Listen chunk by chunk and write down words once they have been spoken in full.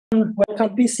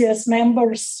welcome PCS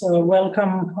members,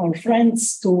 welcome our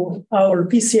friends to our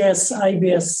PCS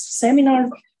IBS seminar.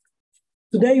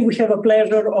 Today we have a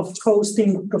pleasure of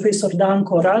hosting Professor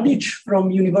Danko Radić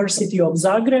from University of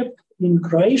Zagreb in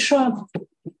Croatia.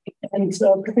 And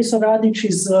Professor Radić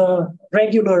is a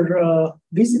regular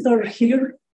visitor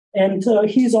here, and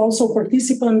he is also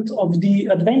participant of the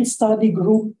advanced study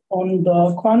group on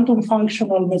the quantum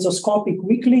functional mesoscopic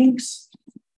weak links,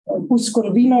 whose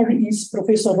convener is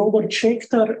Professor Robert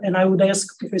Schechter, and I would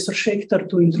ask Professor Schechter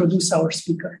to introduce our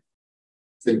speaker.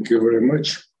 Thank you very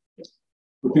much.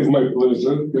 It is my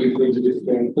pleasure to introduce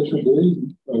Danko today.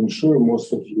 I'm sure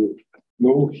most of you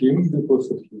know him because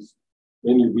of his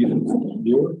many visits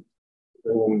here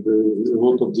and a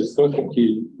lot of discussion.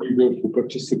 He eager to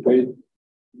participate,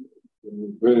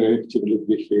 very actively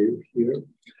behave here.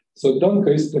 So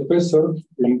Danko is professor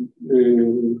in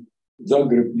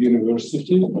Zagreb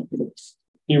University.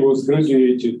 He was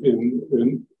graduated in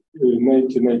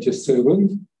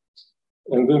 1997,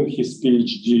 and then his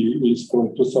PhD is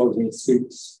from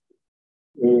 2006.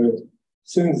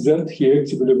 Since that, he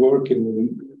actively worked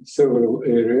in several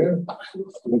areas,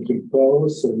 quantum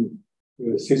powers and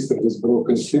systems with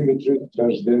broken symmetry,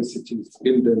 charge density,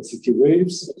 spin density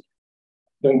waves.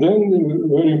 And then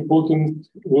very important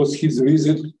was his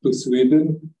visit to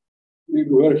Sweden,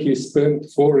 where he spent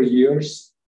 4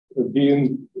 years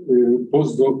being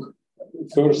postdoc,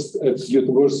 first at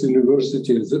Göteborgs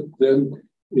University, then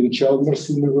in Chalmers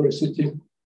University.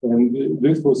 And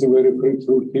this was a very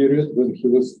fruitful period when he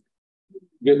was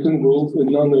getting involved in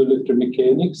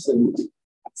nanoelectromechanics and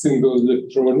single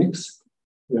electronics,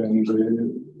 and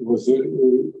was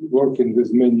working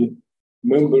with many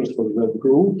members of that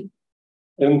group.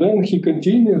 And then he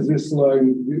continued this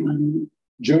line,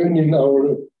 joining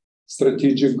our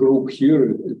strategic group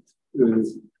here at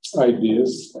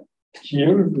IBS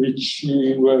here,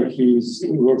 where his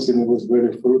working was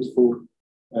very fruitful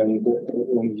and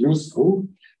useful.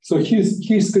 So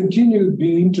he's continued to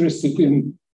be interested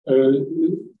in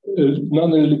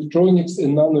nanoelectronics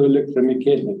and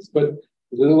nanoelectromechanics. But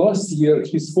the last year,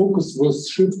 his focus was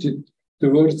shifted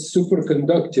towards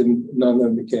superconducting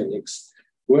nanomechanics,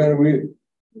 where we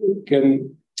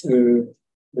can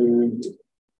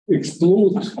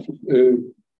explode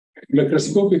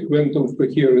macroscopic quantum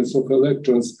coherence of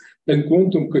electrons and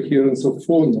quantum coherence of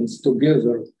phonons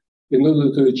together in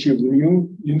order to achieve new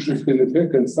interesting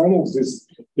effects. And some of these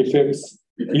effects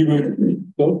he will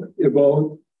talk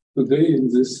about today in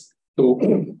this talk,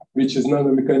 which is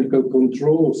nanomechanical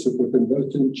control of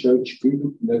superconducting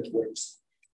charge-qubit networks.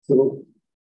 So,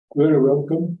 very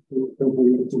welcome for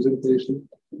your presentation.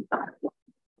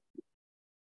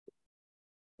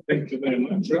 Thank you very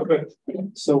much, Robert.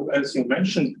 So, as you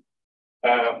mentioned,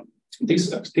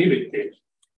 this activity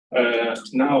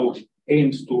now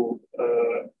aimed to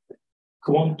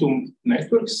quantum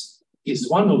networks is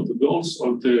one of the goals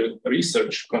of the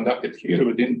research conducted here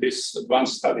within this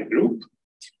advanced study group.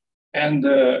 And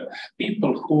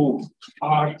people who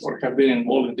are or have been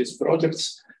involved in these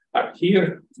projects are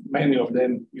here. Many of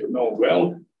them you know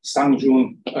well.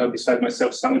 Sang-Jun, beside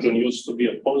myself, Sang-Jun used to be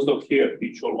a postdoc here.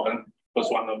 Teacher one was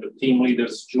one of the team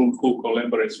leaders. Jun Ku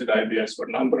collaborates with IBS for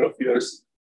a number of years.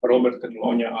 Robert and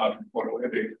Monia are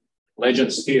already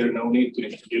legends here. No need to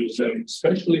introduce them,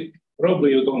 especially.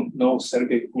 Probably you don't know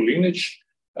Sergei Kulinich,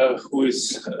 who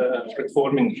is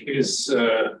performing his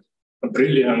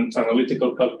brilliant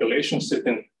analytical calculations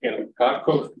sitting in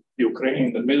Kharkov, Ukraine,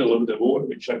 in the middle of the war,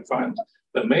 which I find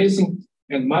amazing.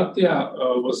 And Mattia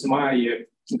was my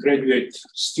graduate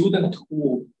student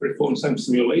who performed some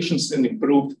simulations and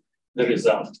improved the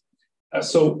result.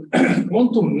 So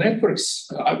quantum networks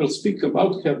I will speak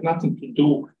about have nothing to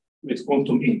do with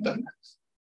quantum internet.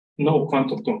 No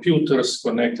quantum computers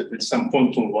connected with some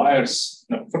quantum wires.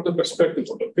 No, from the perspective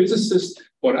of a physicist,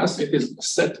 for us it is a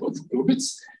set of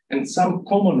qubits and some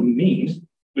common mean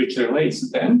which relates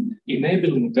them,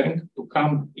 enabling them to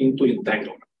come into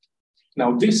entanglement.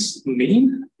 Now this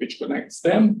mean which connects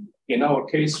them, in our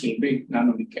case, will be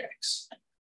nanomechanics.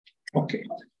 Okay,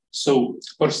 so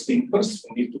first thing first,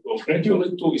 we need to go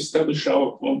gradually to establish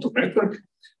our quantum network.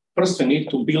 First, we need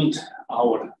to build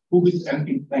our qubit and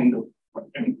entangle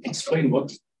and explain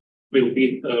what will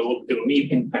mean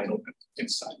entanglement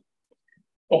inside.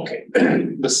 Okay,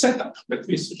 the setup that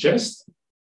we suggest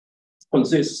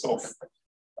consists of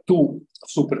two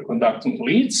superconducting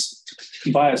leads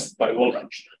biased by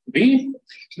voltage V,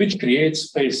 which creates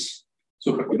phase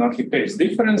superconducting phase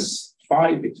difference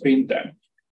phi between them.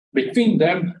 Between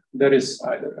them, there is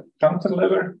either a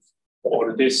counterlever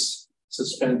or this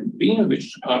suspended beam,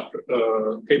 which are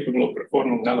capable of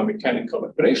performing nanomechanical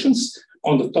operations.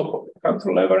 On the top of the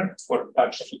control lever, or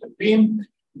attached to the beam,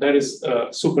 there is a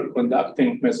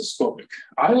superconducting mesoscopic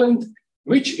island,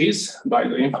 which is, by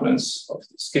the influence of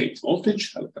the gate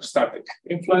voltage, electrostatic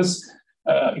influence,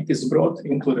 it is brought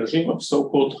into a regime of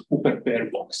so-called Cooper pair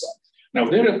box. Now,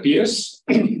 there appears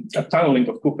a tunneling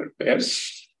of Cooper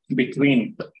pairs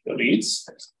between the leads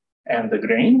and the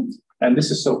grain, and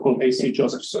this is so-called AC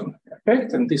Josephson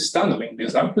effect. And this tunneling,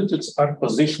 these amplitudes are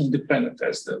position dependent.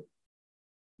 As the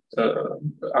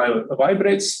island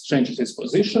vibrates, changes its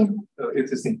position,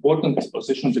 it is important, this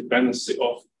position dependency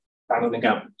of tunneling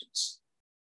amplitudes.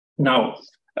 Now,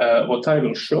 what I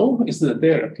will show is that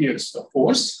there appears a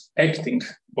force acting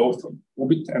both on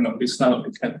qubit and on this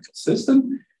nanomechanical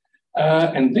system.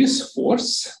 And this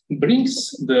force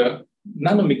brings the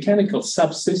nanomechanical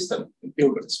subsystem in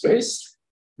Hilbert space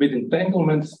with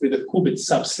entanglement with a qubit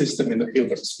subsystem in the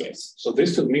Hilbert space. So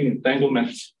this would mean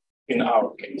entanglement in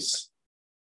our case.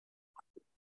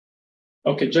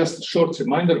 Okay, just a short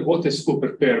reminder, what is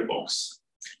Cooper pair box?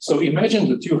 So imagine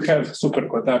that you have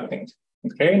superconducting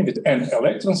grain with n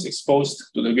electrons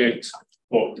exposed to the gate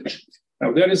voltage.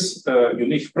 Now there is a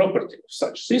unique property of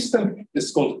such system.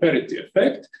 It's called parity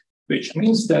effect, which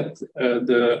means that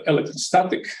the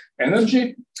electrostatic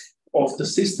energy of the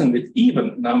system with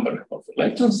even number of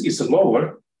electrons is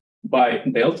lower by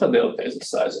delta. Delta is the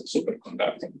size of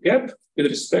superconducting gap with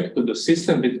respect to the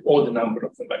system with odd number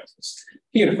of electrons.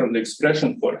 Here, from the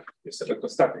expression for this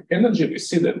electrostatic energy, we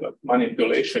see that the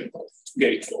manipulation of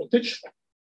gate voltage,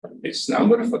 this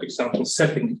number, for example,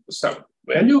 setting it to some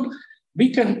value, we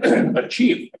can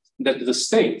achieve that the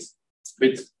state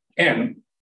with n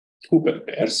Cooper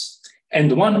pairs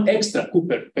and one extra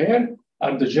Cooper pair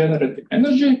are the generative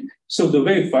energy. So the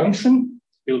wave function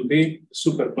will be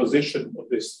superposition of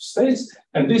these states.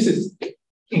 And this is,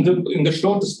 in the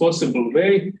shortest possible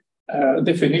way,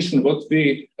 definition what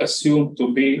we assume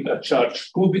to be a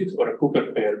charge qubit or a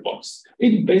Cooper pair box.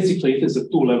 It is a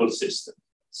two-level system.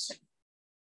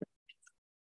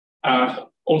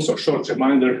 Also, a short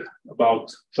reminder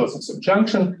about Josephson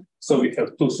junction. So we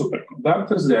have two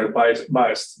superconductors. They are biased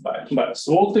by bias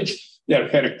voltage. They are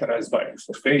characterized by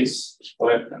the phase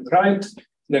left and right.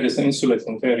 There is an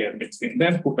insulating barrier between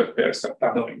them. Cooper pairs are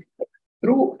tunneling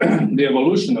through. The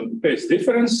evolution of the phase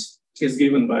difference is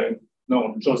given by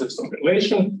known Josephson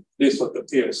relation. This what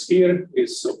appears here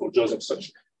is so-called Josephson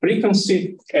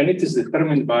frequency, and it is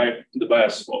determined by the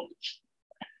bias voltage.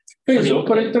 Phase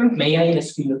operator. May I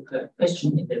ask you a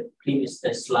question in the previous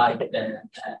slide?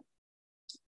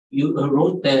 You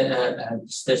wrote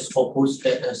this proposed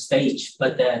stage,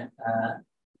 but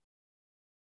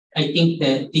I think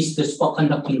that this the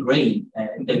superconducting grain,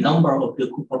 the number of the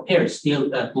Cooper pair is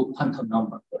still a good quantum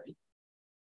number, right?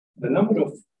 The number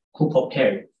of Cooper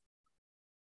pair.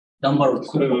 Number of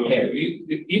Cooper pair.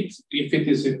 If it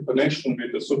is in connection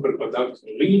with the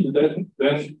superconducting lead,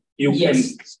 then you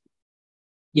yes. can.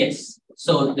 Yes.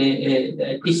 So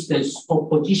the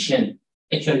superposition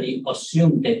actually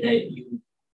assume that you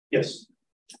yes.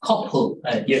 couple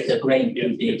yes. the grain.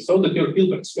 Yes. Yes. So that your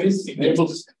Hilbert space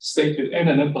enables state with n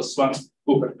and n+1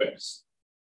 Cooper pairs.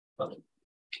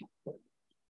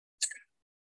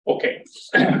 Okay.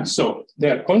 So they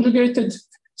are conjugated.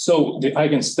 So the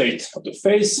eigenstate of the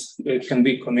phase can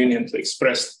be conveniently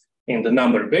expressed in the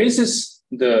number basis.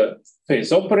 The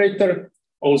phase operator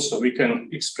also we can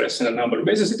express in a number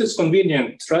basis. It is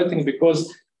convenient writing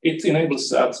because it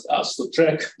enables us to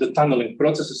track the tunneling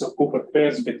processes of Cooper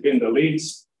pairs between the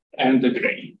leads and the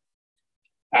grain.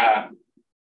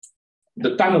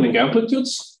 The tunneling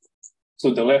amplitudes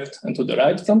to the left and to the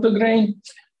right from the grain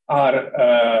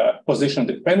are position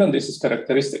dependent. This is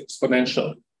characteristic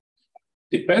exponential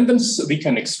dependence. We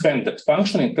can expand that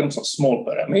function in terms of small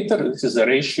parameter. This is a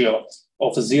ratio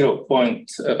of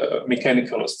 0-point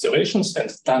mechanical oscillations and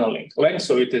tunneling length.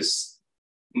 So it is,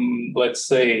 let's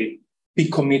say,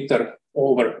 picometer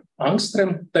over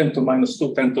angstrom, 10 to minus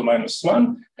 2, 10 to minus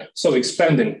 1. So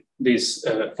expanding these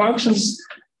functions,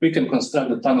 we can construct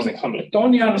the tunneling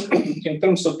Hamiltonian in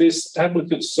terms of these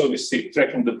amplitudes. So we see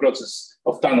tracking the process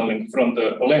of tunneling from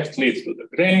the left lead to the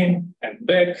grain and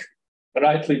back,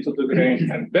 right lead to the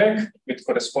grain and back with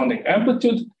corresponding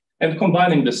amplitude, and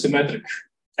combining the symmetric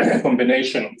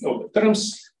combination of the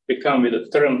terms, we come with a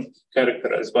term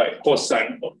characterized by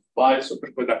cosine of phi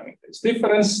superconducting phase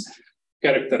difference,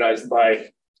 characterized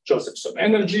by Josephson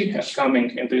energy, and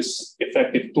coming in this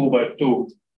effective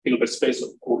 2x2 Hilbert space of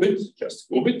qubit, just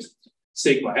qubit,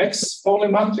 sigma x Pauli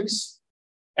matrix,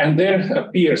 and there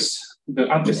appears the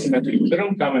antisymmetric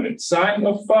term coming in sine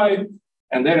of phi,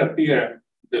 and there appear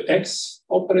the X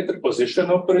operator, position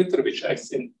operator, which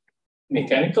acts in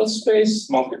mechanical space,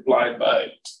 multiplied by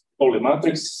Pauli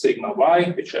matrix sigma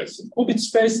Y, which acts in qubit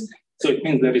space. So it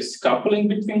means there is coupling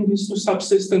between these two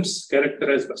subsystems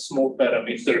characterized by small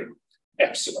parameter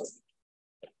epsilon.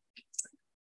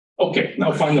 Okay,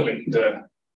 now finally, the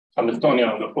Hamiltonian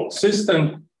of the whole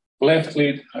system, left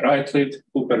lead, right lead,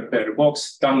 Cooper pair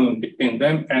box, tunnel between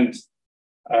them, and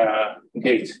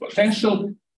gate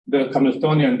potential. The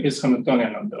Hamiltonian is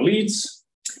Hamiltonian of the leads,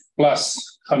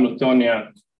 plus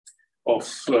Hamiltonian of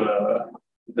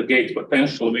the gate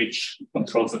potential, which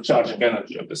controls the charging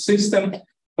energy of the system,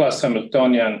 plus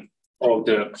Hamiltonian of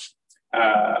the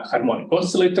harmonic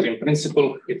oscillator. In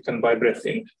principle, it can vibrate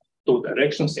in two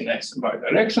directions, in X and Y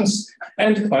directions.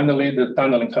 And finally, the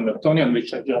tunneling Hamiltonian,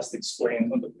 which I just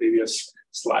explained on the previous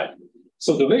slide.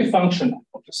 So the wave function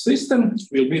of the system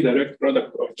will be the direct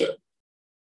product of the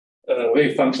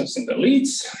wave functions in the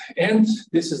leads. And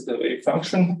this is the wave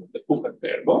function, the Cooper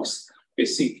pair box. We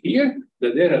see here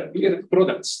that there appear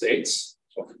product states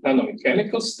of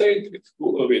nanomechanical state with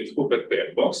Cooper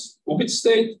pair box, qubit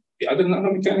state, the other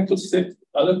nanomechanical state,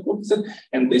 other qubit state,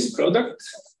 and this product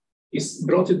is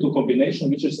brought into combination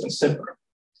which is inseparable.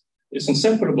 This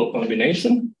inseparable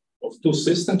combination of two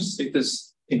systems, it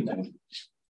is entanglement.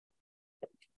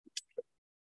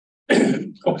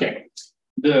 Okay,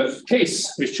 the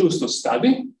case we choose to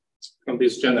study from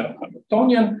this general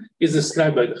Hamiltonian is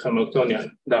described by the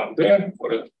Hamiltonian down there.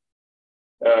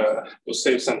 To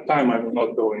save some time, I will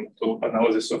not go into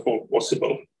analysis of all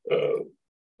possible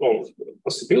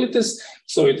possibilities.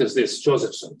 So it is this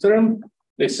Josephson term.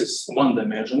 This is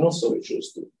one-dimensional, so we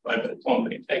choose to vibrate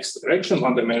only in X direction,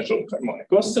 one-dimensional harmonic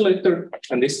oscillator,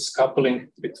 and this is coupling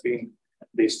between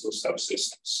these two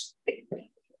subsystems.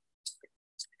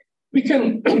 We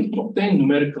can obtain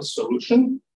numerical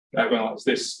solution, diagonalize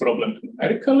this problem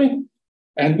numerically,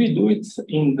 and we do it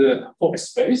in the Fock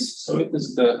space. So it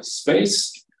is the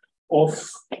space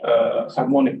of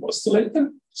harmonic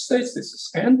oscillator states. This is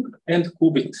N and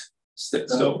qubit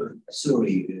states.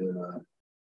 Sorry,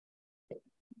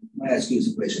 I ask you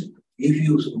a question. If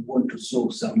you want to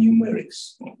solve some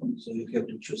numerics, so you have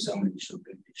to choose some initial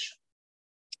condition.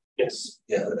 Yes.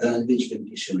 Yeah, and which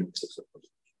condition?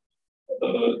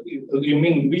 You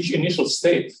mean which initial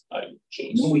state I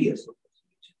choose? No, yes.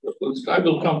 I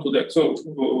will come to that. So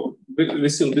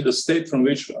this will be the state from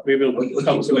which we will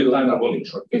calculate time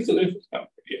evolution.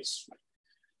 Yes.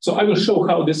 So I will show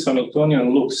how this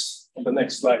Hamiltonian looks on the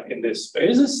next slide in these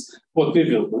phases. What we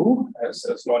will do, as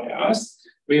Lonja asked,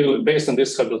 we will, based on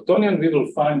this Hamiltonian, we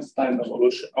will find time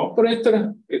evolution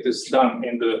operator. It is done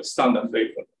in the standard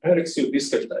way for numerics. You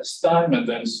discretize time and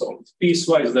then solve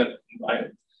piecewise, then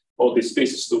combine all these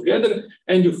pieces together,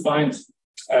 and you find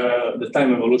the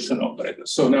time evolution operator.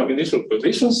 So now initial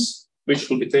positions, which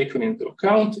will be taken into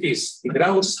account, is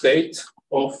ground state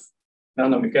of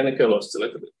nanomechanical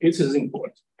oscillator. It is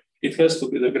important. It has to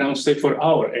be the ground state for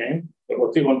our aim, for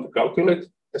what we want to calculate.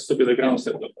 It has to be the ground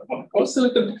state of the harmonic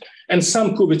oscillator, and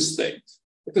some qubit state.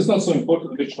 It is not so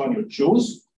important which one you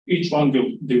choose. Each one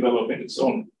will develop in its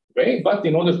own way, but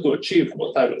in order to achieve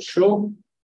what I will show,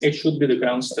 it should be the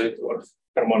ground state of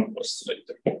harmonic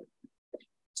oscillator.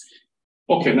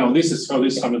 Okay, now this is how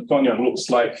this Hamiltonian looks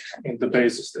like in the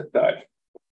basis that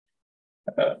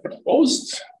I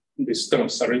proposed. These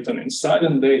terms are written inside,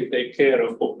 and they take care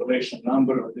of population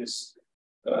number of these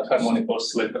harmonic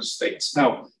oscillator states.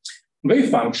 Now, wave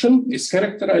function is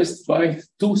characterized by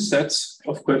two sets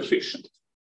of coefficients.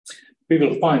 We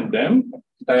will find them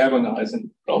diagonalizing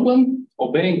the problem,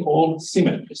 obeying all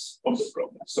symmetries of the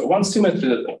problem. So one symmetry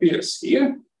that appears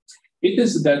here, it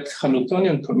is that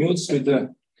Hamiltonian commutes with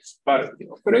the parity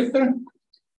operator.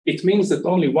 It means that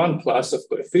only one class of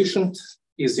coefficient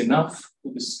is enough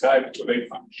to describe the wave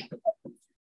function.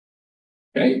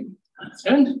 Okay,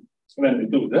 and when we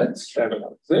do that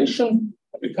diagonalization,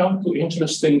 we come to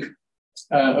interesting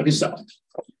result.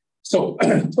 So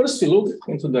first we look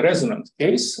into the resonant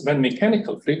case when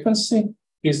mechanical frequency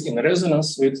is in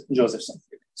resonance with Josephson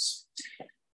frequency.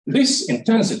 This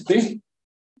intensity,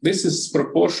 this is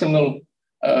proportional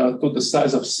to the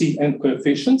size of Cn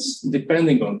coefficients,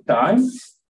 depending on time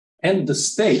and the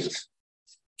state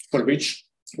for which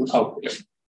we calculate.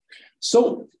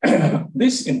 So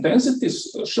this intensity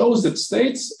shows that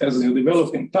states, as you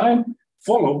develop in time,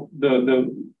 follow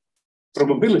the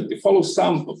probability, follow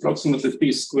some approximately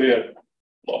p squared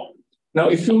law. Now,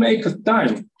 if you make a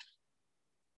time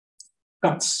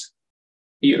cuts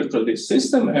here to this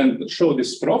system and show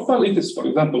this profile, it is, for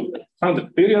example,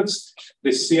 100 periods,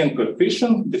 this Cn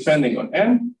coefficient, depending on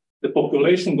n, the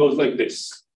population goes like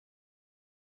this.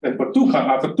 And for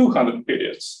after 200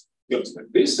 periods, goes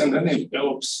like this, and then it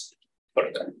develops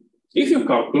further. If you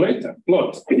calculate and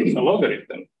plot a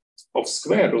logarithm of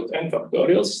square root n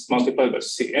factorials multiplied by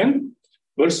Cn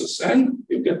versus n,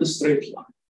 you get a straight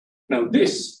line. Now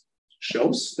this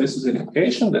shows, this is an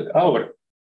indication that our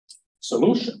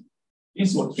solution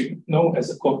is what we know as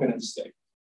a coherent state.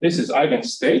 This is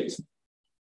eigenstate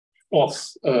of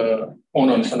on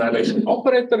an annihilation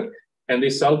operator, and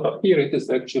this alpha here, it is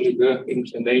actually the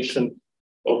inclination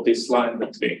of this line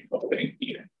that we obtain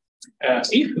here.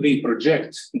 If we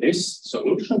project this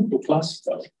solution to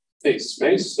classical phase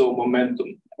space, so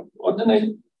momentum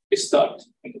coordinate, we start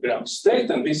in the ground state,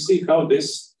 and we see how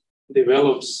this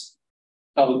develops,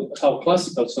 how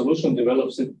classical solution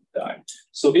develops in time.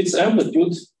 So its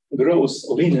amplitude grows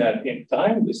linear in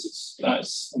time. This is a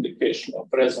nice indication of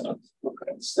resonant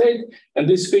coherent state. And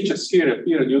these features here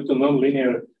appear due to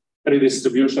nonlinear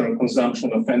redistribution or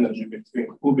consumption of energy between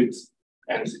qubits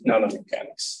and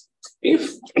nanomechanics. If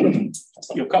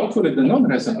you calculate the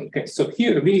non-resonant case, so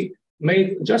here we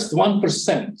made just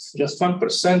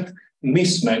 1%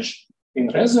 mismatch in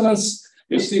resonance.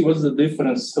 You see what's the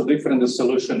difference, how different the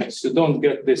solution is. You don't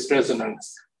get this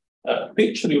resonance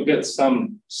picture, you get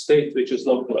some state which is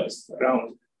localized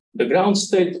around the ground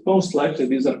state. Most likely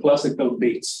these are classical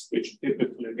beats, which you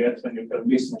typically get when you have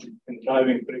mismatch in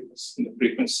driving frequency, in the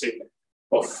frequency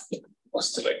of the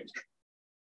oscillator.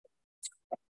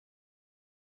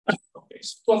 Okay,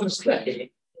 so to understand.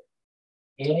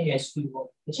 May I ask you one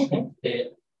question?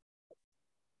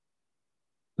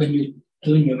 When you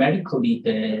do numerically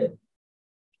the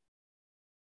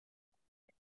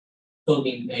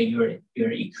solving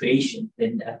your equation,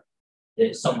 then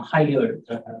some higher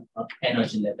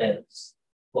energy levels,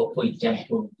 for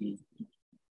example, the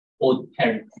odd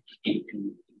parity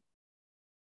to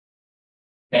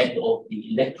bed of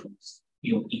the electrons,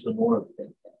 you ignore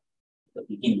the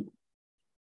beginning.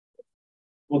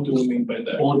 What do you mean by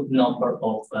that? Odd number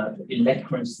of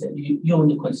electrons. That you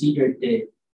only consider the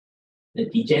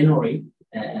degenerate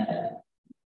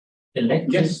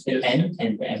electrons, yes, n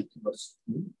and the n plus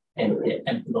 2 and the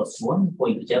n plus 1. For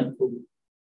example,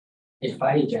 if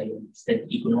I understand,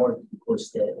 ignore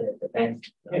because the band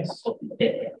of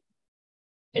the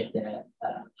at the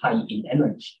high in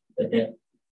energy, but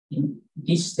in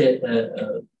this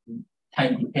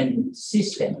time-dependent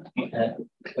system,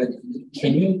 but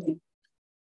can you?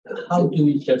 How do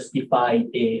we justify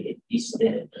this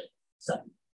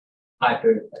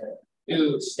hyper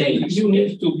state? You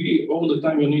need to be all the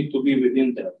time. You need to be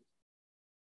within that,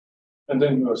 and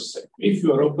then you are safe. If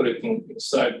you are operating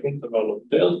inside interval of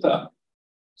delta,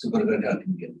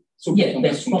 superconducting. Yeah,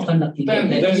 that's superconducting. Then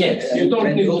yes, you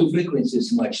don't need to. Frequency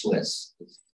is much less.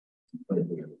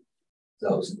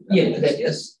 Yeah,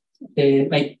 yes.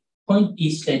 My point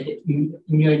is that in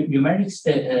your numerics,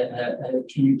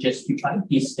 can you justify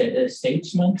these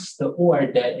statements,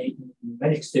 or the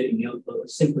numerics that you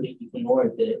simply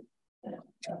ignore the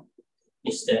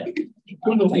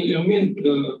You mean,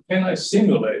 can I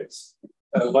simulate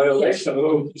a violation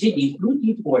of? Is it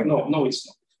included or no? No, it's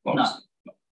not. No.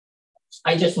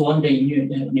 I just wonder in your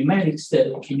numerics,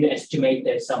 can you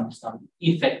estimate some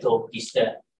effect of this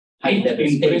high level?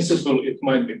 In principle, it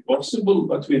might be possible,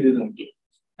 but we didn't do it.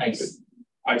 I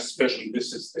especially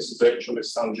this is actually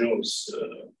San June's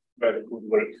very good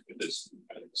work with this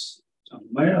numerics.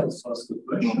 May I also ask a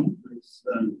question?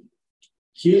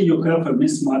 Here you have a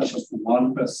mismatch of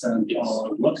 1%, yes.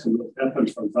 Or what will happen,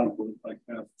 for example, if I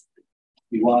have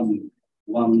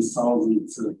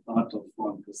 1,000th part of 1%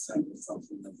 or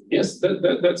something like that? Yes,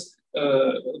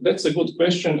 that's a good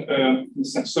question.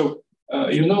 So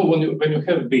you know when you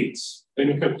have beats, then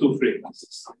you have two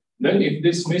frequencies. Then if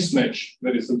this mismatch,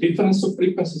 there is a difference of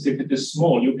frequencies. If it is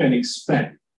small, you can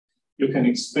expand. You can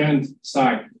expand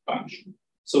sine function.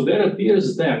 So there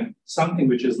appears then something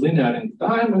which is linear in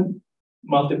time and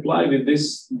multiply with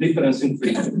this difference in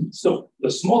frequency. So the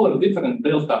smaller different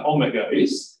delta omega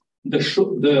is,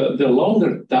 the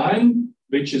longer time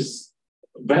which is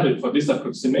valid for this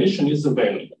approximation is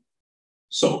available.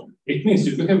 So it means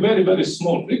if you have very, very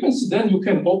small frequency, then you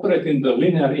can operate in the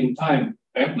linear in time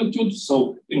amplitude,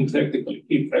 so in practically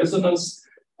keep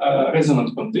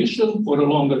resonant condition for a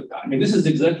longer time. And this is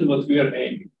exactly what we are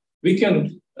aiming. We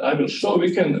can, I will show,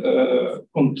 we can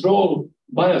control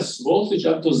bias voltage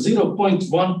up to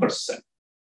 0.1%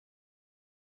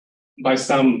 by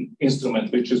some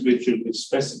instrument which will be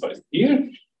specified here.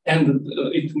 And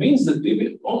it means that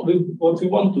what we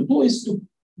want to do is to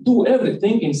do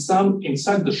everything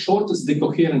inside the shortest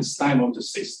decoherence time of the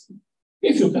system.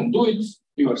 If you can do it,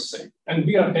 you are safe. And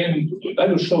we are aiming to do it. I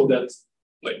will show that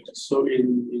later. So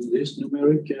in this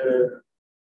numeric,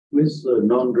 with the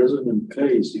non-resonant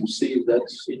case, you see that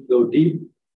it go deep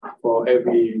for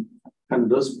every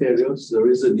 100 periods. The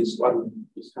reason is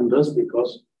 100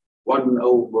 because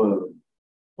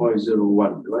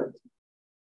 1/0.01, right?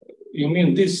 You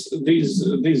mean these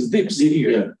dips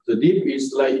here? Yeah, the dip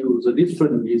is like the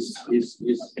difference is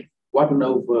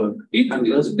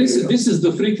 1/100. This is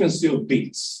the frequency of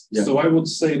beats. Yeah. So I would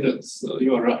say that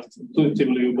you are right.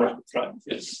 Intuitively, you got it right.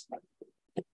 Yes.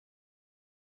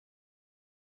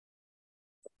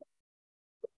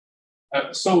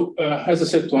 As I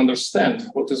said, to understand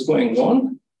what is going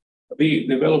on, we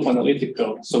develop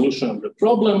analytical solution of the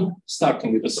problem,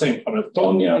 starting with the same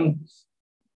Hamiltonian,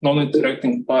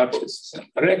 non-interacting part is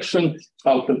interaction,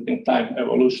 calculating time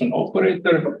evolution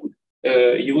operator,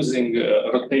 using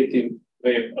rotative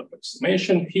wave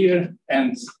approximation here,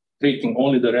 and treating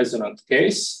only the resonant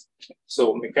case.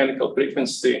 So mechanical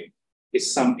frequency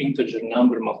is some integer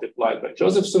number multiplied by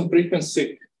Josephson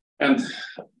frequency. And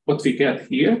what we get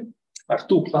here are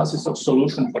two classes of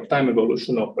solution for time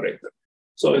evolution operator.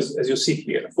 So as you see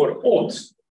here, for odd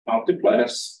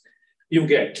multipliers, you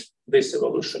get this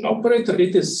evolution operator.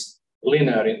 It is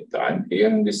linear in time here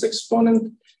in this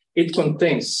exponent. It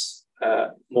contains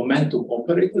momentum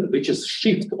operator, which is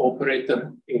shift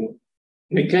operator in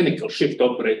mechanical shift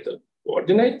operator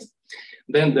coordinate.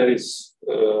 Then there is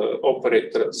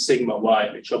operator sigma y,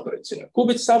 which operates in a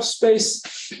qubit subspace.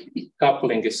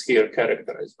 Coupling is here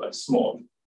characterized by small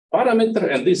parameter,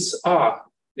 and this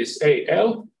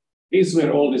AL is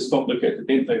where all these complicated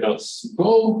integrals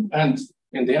go. And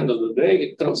in the end of the day,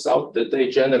 it turns out that they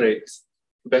generate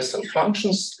Bessel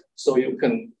functions. So you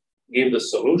can give the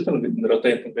solution with the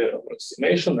rotating wave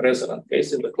approximation, resonant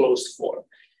case in the closed form.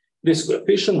 This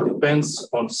coefficient depends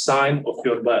on sign of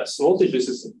your bias voltage. This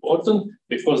is important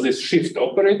because this shift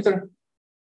operator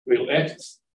will act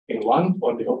in one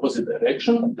or the opposite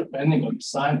direction, depending on the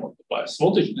sign of the bias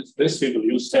voltage. This we will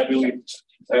use heavily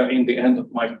in the end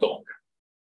of my talk.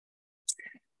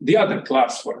 The other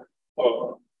class for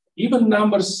even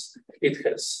numbers, it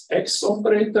has X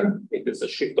operator, it is a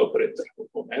shift operator of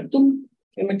momentum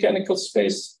in mechanical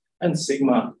space, and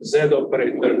sigma Z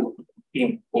operator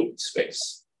in qubit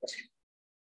space.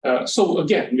 So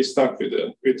again, we start with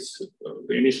the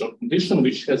initial condition,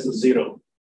 which has 0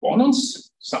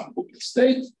 phonons, some qubit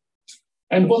state.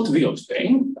 And what we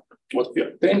obtain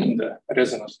in the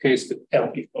resonance case with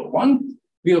L equal 1,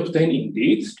 we obtain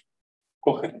indeed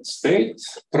coherent state,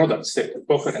 product state of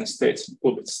coherent states and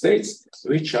qubit states,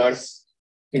 which are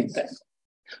entangled.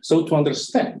 So to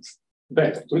understand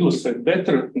better, to illustrate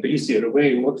better, the easier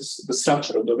way, what is the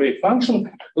structure of the wave function,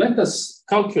 let us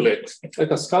calculate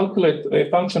the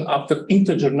wave function after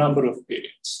integer number of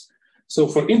periods. So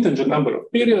for integer number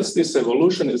of periods, this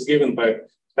evolution is given by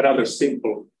a rather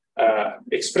simple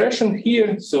expression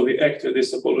here. So we act with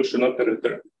this evolution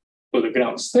operator to the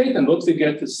ground state, and what we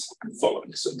get is the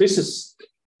following. So this is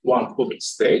one qubit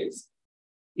state,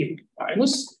 E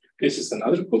minus. This is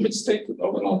another qubit state,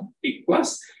 orthogonal E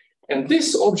plus. And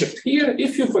this object here,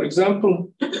 if you, for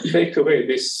example, take away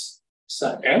this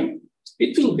psi m,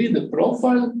 it will be the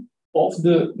profile of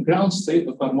the ground state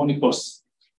of harmonic oscillator.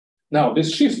 Now,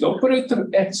 this shift operator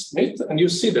acts with, and you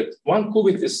see that one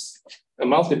qubit is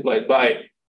multiplied by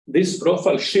this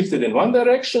profile shifted in one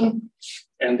direction,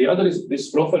 and the other is this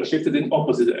profile shifted in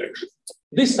opposite direction.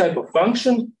 This type of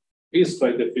function is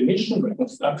by definition, by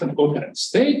construction, coherent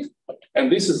state,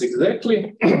 and this is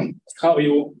exactly how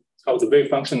the wave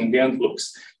function in the end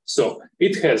looks. So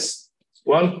it has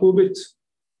one qubit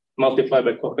multiplied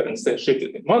by coherent state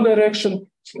shifted in one direction,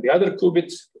 and the other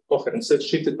qubit coherent state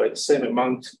shifted by the same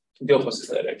amount in the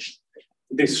opposite direction.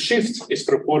 This shift is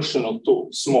proportional to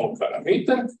small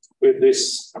parameter with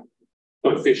this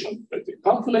coefficient that we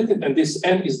calculated, and this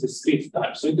n is discrete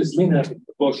time. So it is linearly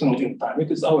proportional in time.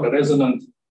 It is our resonant,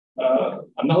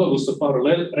 analogous of our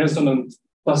resonant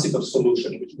classical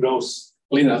solution, which grows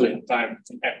linearly in time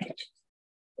and amplitude.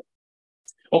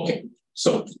 Okay,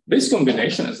 so this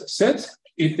combination, as I said,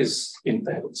 it is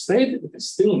entangled state. It is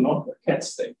still not a cat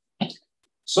state.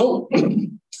 So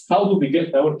how do we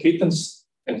get our kittens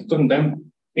and turn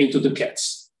them into the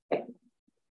cats?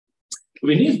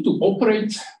 We need to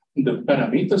operate the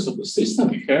parameters of the system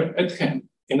we have at hand.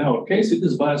 In our case, it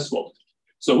is bias voltage.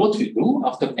 So what we do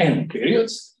after n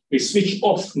periods, we switch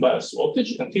off bias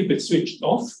voltage and keep it switched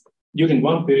off during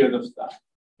one period of time.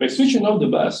 By switching off the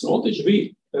bias voltage,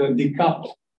 we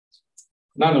decouple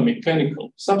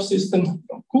nanomechanical subsystem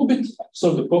from qubit,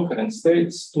 so the coherent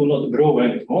states do not grow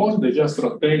anymore. They just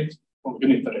rotate from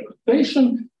unitary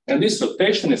rotation, and this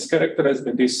rotation is characterized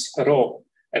by this rho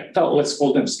at tau. Let's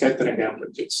call them scattering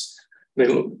amplitudes.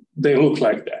 They look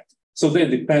like that. So they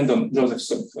depend on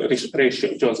Josephson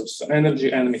ratio, Josephson energy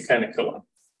and mechanical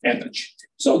energy.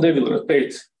 So they will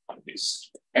rotate this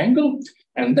angle.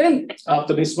 And then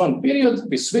after this one period,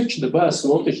 we switch the bias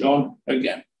voltage on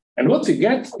again. And what we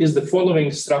get is the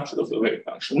following structure of the wave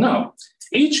function. Now,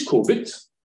 each qubit,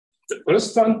 the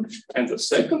first one and the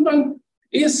second one,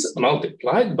 is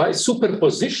multiplied by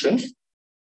superposition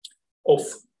of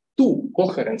two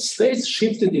coherent states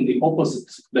shifted in the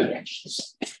opposite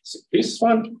directions. So this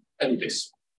one and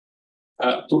this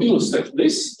one. To illustrate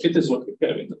this, it is what we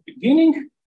have in the beginning.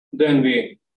 Then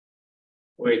we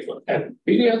wait for n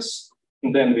periods.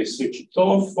 And then we switch it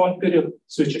off one period,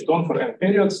 switch it on for n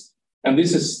periods. And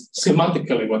this is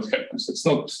schematically what happens. It's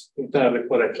not entirely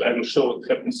correct. I will show what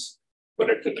happens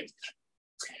correctly later.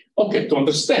 Okay, to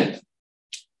understand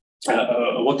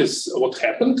what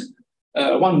happened,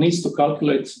 one needs to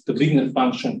calculate the Wigner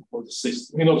function for the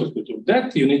system. In order to do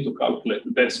that, you need to calculate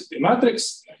the density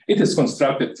matrix. It is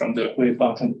constructed from the wave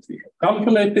function that we have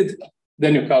calculated.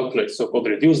 Then you calculate so-called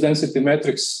reduced density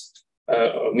matrix,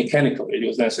 mechanical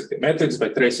reduced density matrix by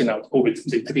tracing out qubit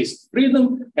decreased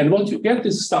freedom. And what you get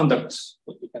is standard,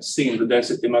 what you can see in the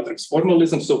density matrix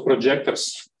formalism. So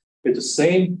projectors with the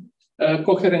same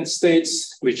coherent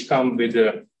states, which come with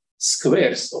the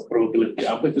squares of probability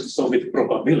amplitude, so with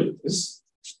probabilities,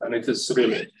 and it is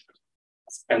really.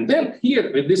 And then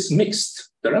here with this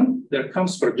mixed term, there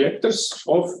comes projectors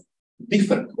of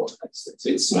different coherent states.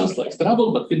 It smells like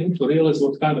trouble, but we need to realize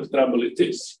what kind of trouble it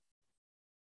is.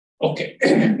 Okay,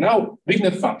 now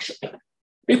Wigner function.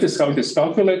 It is how it is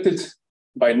calculated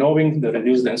by knowing the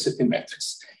reduced density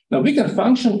matrix. Now Wigner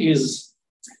function is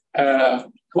a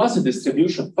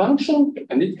quasi-distribution function,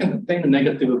 and it can contain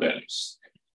negative values.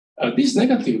 These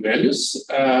negative values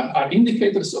are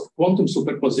indicators of quantum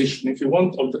superposition, if you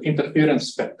want, of the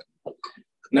interference pattern.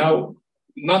 Now,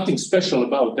 nothing special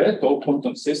about that. All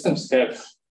quantum systems have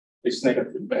these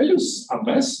negative values,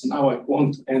 unless now I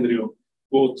quote Andrew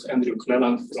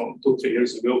Cleland from 2-3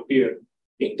 years ago here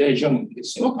in Daejeon.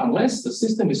 It's not unless the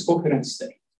system is coherent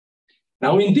state.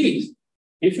 Now, indeed,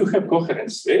 if you have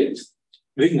coherent state,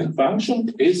 Wigner function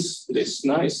is this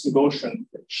nice Gaussian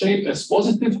shape as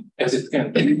positive as it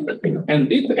can be.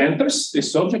 And it enters,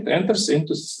 this object enters into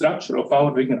the structure of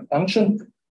our Wigner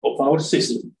function of our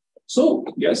system. So,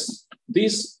 yes,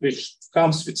 this which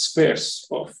comes with squares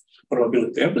of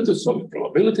probability amplitude, so with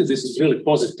probability, this is really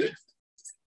positive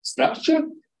structure.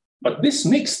 But this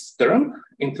mixed term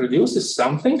introduces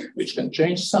something which can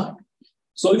change sign.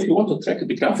 So if you want to track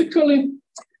it graphically,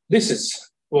 this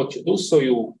is what you do. So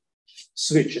you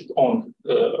switch it on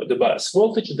the bias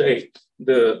voltage.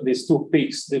 These two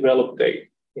peaks develop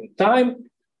in time.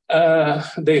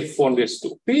 They form these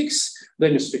two peaks.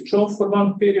 Then you switch off for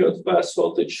one period bias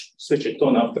voltage, switch it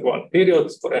on after one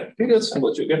period for n periods, and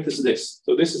what you get is this.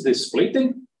 So this is this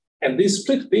splitting, and these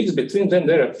split peaks, between them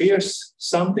there appears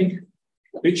something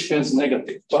which has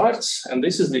negative parts, and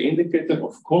this is the indicator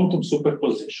of quantum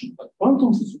superposition. But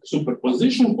quantum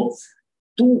superposition of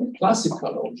two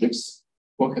classical objects,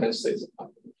 coherent states of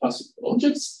classical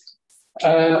objects,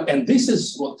 and this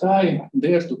is what I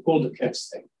dare to call the cat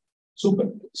state.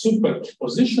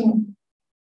 Superposition,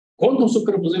 quantum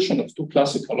superposition of two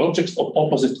classical objects of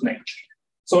opposite nature.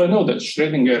 So I know that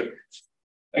Schrödinger,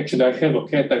 actually I have a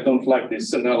cat, I don't like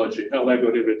this analogy,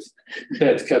 allegory with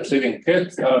dead cat, living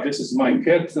cat. This is my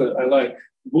cat, I like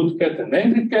good cat and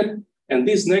angry cat. And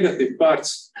these negative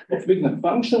parts of Wigner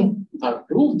function are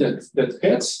proof that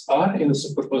cats are in a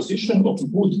superposition of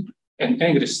good and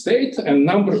angry state, and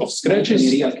number of scratches.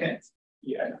 Real cat.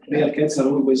 Yeah. Real cats are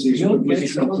always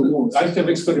I have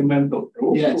experimental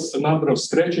proof. Yes. The number of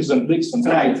scratches and licks on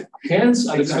hands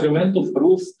are experimental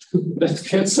proof that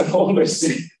cats are always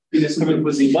in a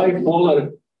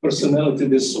bipolar personality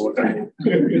disorder.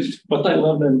 But I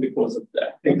love them because of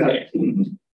that. Okay.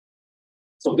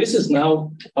 So this is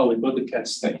now how we got the cat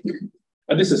state.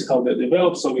 And this is how they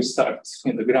develop. So we start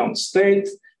in the ground state,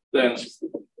 then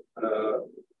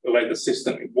let the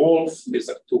system evolve. These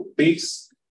are two peaks.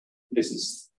 This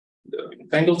is the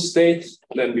entangled state.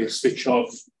 Then we switch off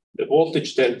the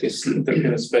voltage, then this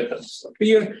interference patterns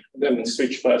appear. Then we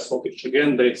switch bias voltage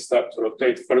again. They start to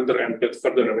rotate further and get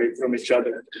further away from each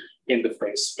other in the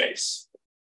phase space.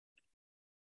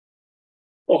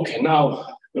 Okay, now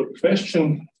your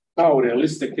question. How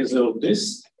realistic is all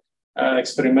this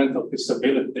experimental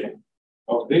feasibility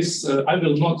of this? I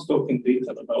will not talk in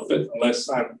detail about it unless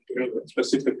I'm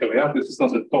specifically asked. This is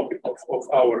not the topic of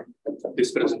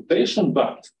this presentation,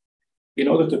 but in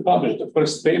order to publish the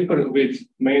first paper, we've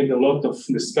made a lot of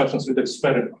discussions with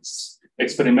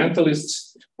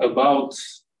experimentalists about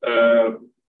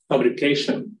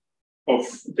fabrication of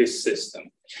this system.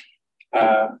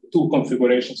 two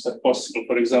configurations are possible.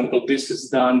 For example, this is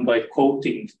done by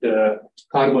coating the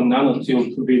carbon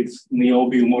nanotube with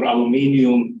niobium or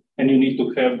aluminium, and you need to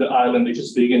have the island which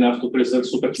is big enough to preserve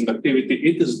superconductivity.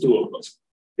 It is doable.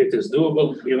 It is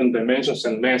doable, given dimensions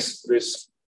and mass. This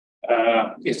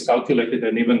is calculated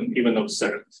and even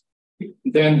observed.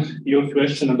 Then your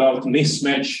question about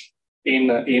mismatch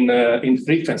in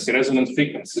frequency, resonant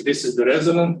frequency. This is the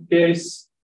resonant case,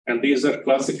 and these are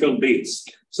classical beats.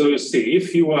 So you see,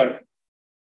 if you are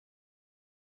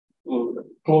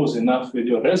close enough with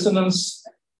your resonance,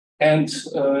 and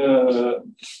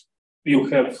you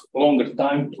have longer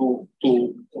time to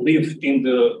live in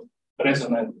the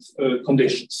resonant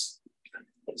conditions.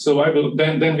 So I will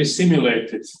then we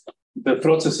simulated the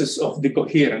processes of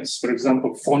decoherence, for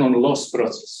example, phonon loss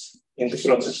process in the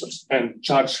processors and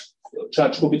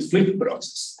charge-qubit flip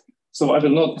process. So I will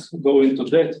not go into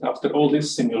that. After all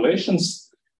these simulations,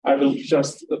 I will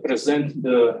just present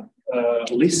the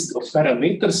list of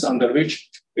parameters under which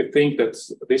we think that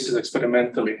this is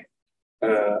experimentally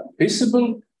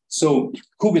feasible. So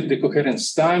qubit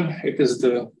decoherence time, it is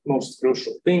the most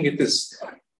crucial thing. It is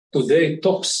today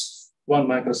tops 1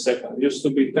 microsecond. It used to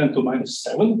be 10 to minus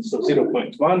 7, so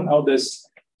 0.1. Nowadays,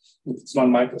 it's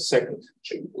 1 microsecond.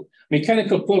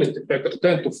 Mechanical quality factor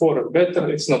 10 to 4 or better.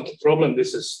 It's not a problem.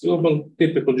 This is doable.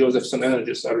 Typical Josephson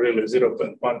energies are really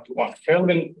 0.1 to 1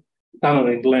 Kelvin.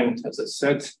 Tunneling length, as I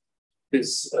said,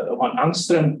 is 1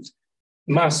 angstrom.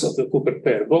 Mass of the Cooper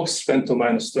pair box, 10 to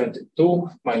minus 22,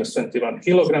 minus 21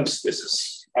 kilograms. This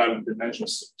is island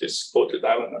dimensions of this coated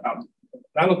island around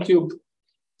nanotube.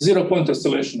 0-point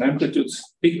oscillation amplitude,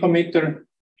 picometer.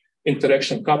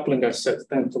 Interaction coupling, I said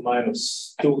 10 to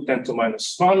minus 2, 10 to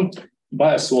minus 1.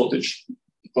 Bias voltage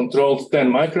controlled 10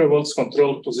 microvolts,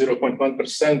 controlled to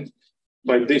 0.1%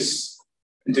 by this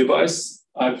device.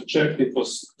 I've checked, it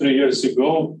was 3 years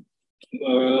ago.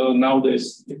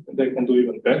 Nowadays, they can do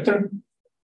even better.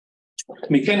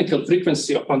 Mechanical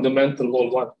frequency of fundamental wall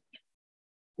 1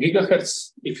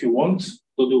 gigahertz. If you want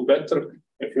to do better,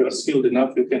 if you are skilled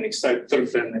enough, you can excite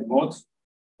third band mode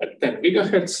at 10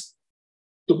 gigahertz.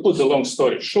 To put the long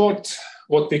story short,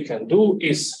 what we can do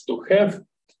is to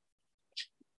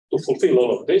fulfill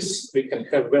all of this, we can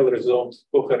have well-resolved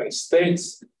coherent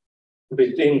states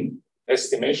within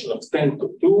estimation of 10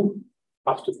 to 2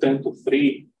 up to 10 to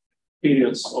 3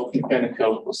 periods of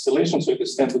mechanical oscillation. So it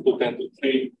is 10 to 2, 10 to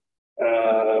 3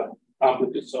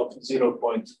 amplitudes of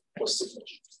 0-point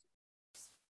oscillation.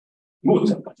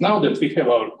 Good. Now that we have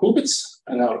our qubits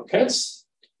and our cats,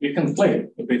 we can play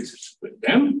a bit with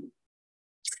them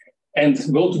and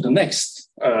go to the next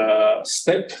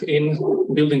step in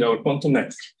building our quantum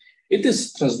network. It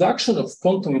is transduction of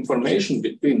quantum information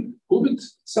between qubit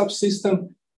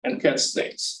subsystem and cat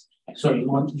states. Sorry,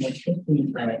 one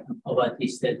thing about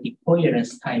this, the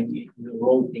coherence time you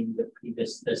wrote in the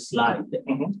previous slide.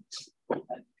 Mm-hmm.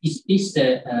 Is this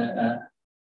the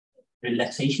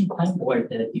relaxation time or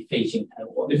the dephasing time?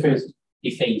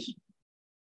 Dephasing.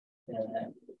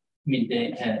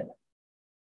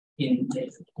 In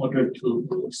order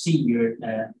to see your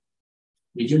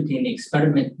resulting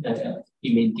experiment,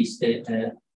 you mean this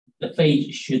the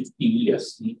phase should be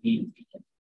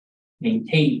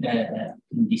maintained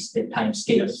in this time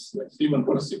scale. Yes. Even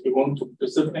worse, if you want to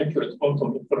preserve accurate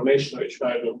quantum information, which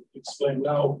I will explain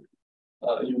now,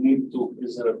 you need to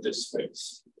preserve this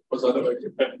phase, because otherwise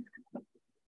you can.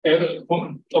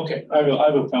 Okay, I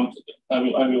will come to that.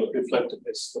 I will reflect on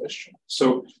this question.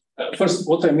 So first,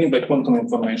 what I mean by quantum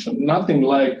information, nothing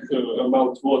like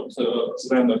about what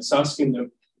Sven is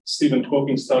asking. Stephen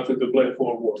Hawking started the black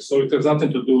hole war. So it has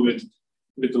nothing to do with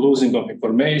the losing of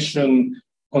information,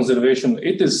 conservation.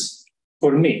 It is,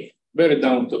 for me, very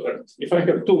down to earth. If I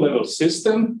have two-level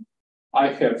system, I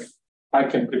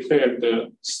can prepare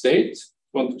the state,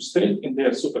 quantum state, in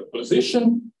their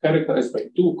superposition, characterized by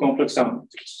two complex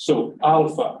amplitudes. So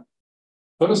alpha,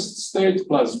 first state,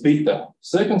 plus beta,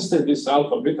 second state. This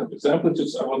alpha, beta, these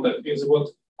amplitudes are what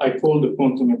I call the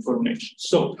quantum information.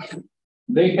 So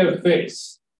they have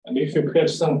phase. And if you have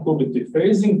some qubit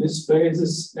dephasing, these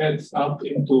phases add up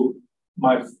into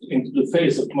the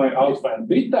phase of my alpha and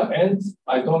beta, and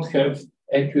I don't have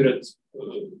accurate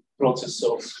process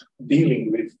of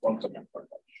dealing with quantum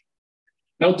information.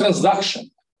 Now,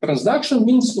 transduction. Transduction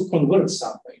means to convert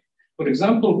something. For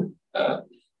example,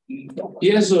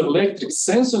 piezoelectric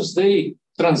sensors, they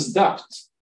transduct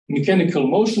mechanical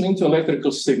motion into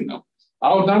electrical signal.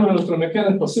 Our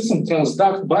nanoelectromechanical system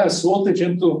transduct bias voltage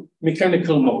into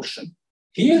mechanical motion.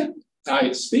 Here,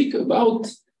 I speak about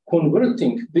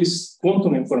converting this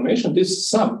quantum information, this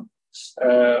sum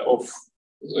of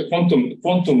quantum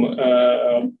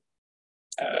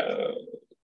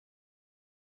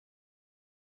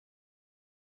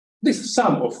this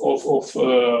sum of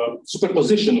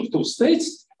superposition of two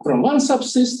states from one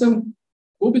subsystem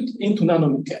qubit into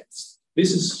nanomechanics.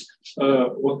 This is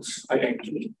what I aim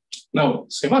to do. Now,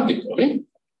 schematically,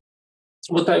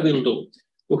 what I will do,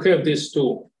 to have these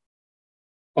two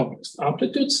complex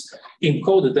amplitudes,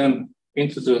 encode them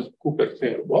into the Cooper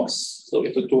pair box, so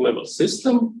into two-level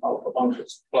system, alpha 1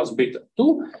 plus beta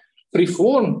 2,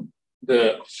 preform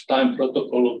the time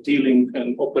protocol of dealing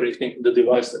and operating the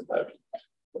device that I will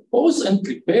propose, and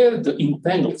prepare the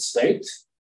entangled state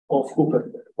of Cooper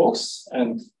pair box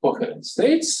and coherent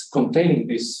states containing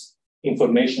this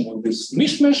information of this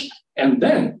mishmash, and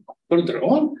then further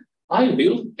on, I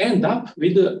will end up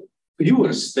with a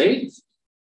pure state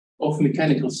of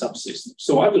mechanical subsystem.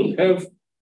 So I will have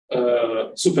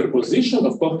superposition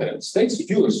of coherent states,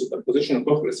 pure superposition of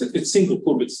coherent states, with single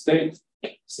qubit state,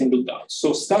 single down.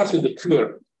 So start with the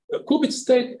pure qubit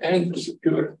state and the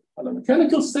pure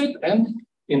mechanical state, and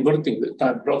inverting the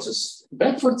time process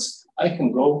backwards, I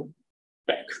can go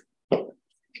back.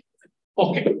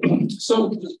 Okay,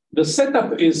 so the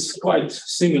setup is quite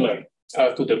similar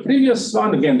to the previous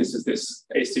one. Again, this is this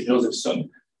AC Josephson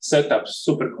setup,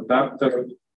 superconductor,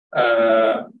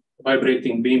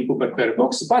 vibrating beam, Cooper pair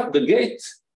box, but the gate,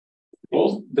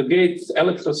 well, the gate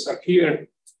electrodes are here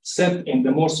set in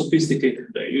the more sophisticated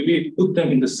way. We put them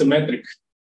in the symmetric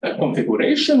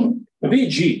configuration.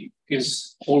 VG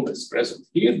is always present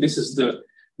here. This is the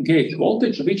gate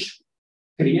voltage which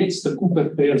creates the Cooper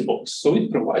pair box. So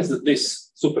it provides that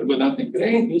this superconducting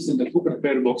grain is in the Cooper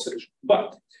pair box region.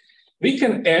 But we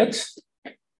can add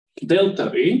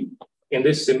delta V in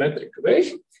this symmetric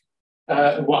way.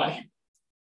 Why?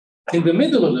 In the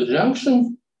middle of the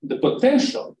junction, the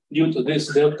potential due to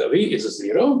this delta V is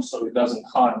 0, so it doesn't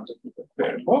harm the Cooper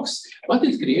pair box, but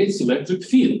it creates electric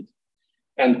field.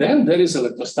 And then there is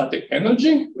electrostatic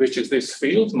energy, which is this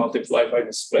field multiplied by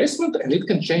displacement, and it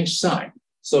can change sign.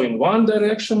 So in one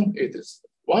direction, it is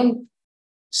one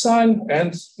sign,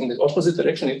 and in the opposite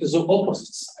direction, it is the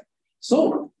opposite sign.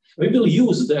 So we will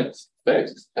use that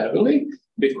fact heavily,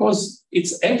 because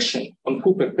its action on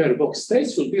Cooper pair box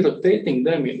states will be rotating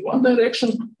them in one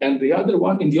direction and the other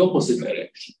one in the opposite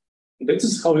direction. This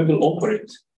is how we will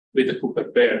operate with the Cooper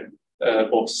pair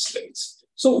box states.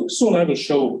 So soon I will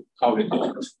show how we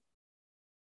do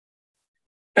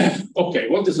it. Okay,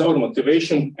 what is our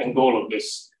motivation and goal of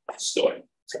this story?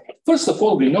 First of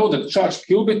all, we know that charge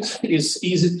qubit is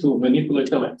easy to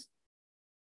manipulate electrically.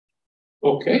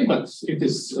 Okay, but it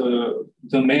is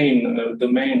the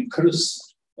main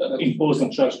curse imposed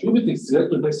on charge qubit is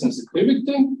exactly the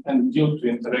sensitivity, and due to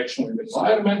interaction with the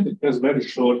environment, it has very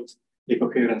short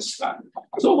decoherence time.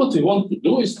 So what we want to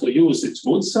do is to use its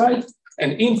good side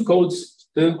and encode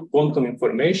the quantum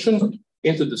information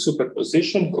into the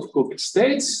superposition of qubit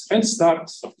states and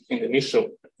start in the initial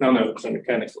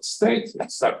nanoelectromechanical state,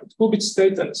 and start with qubit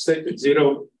state and a state with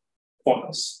 0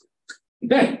 phonons.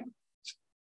 Then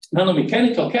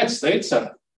nanomechanical cat states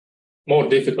are more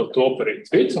difficult to operate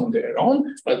with on their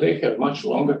own, but they have much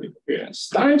longer decoherence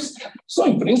times. So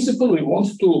in principle, we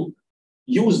want to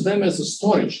use them as a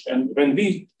storage. And when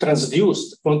we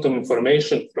transduced quantum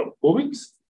information from qubit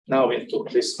now into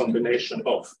this combination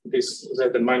of this Z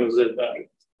and minus Z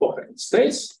coherent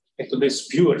states into this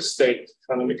pure state,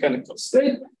 nanomechanical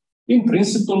state, in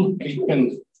principle, we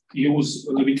can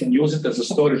use it as a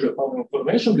storage of our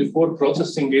information before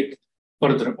processing it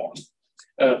further on.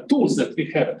 Tools that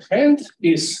we have at hand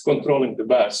is controlling the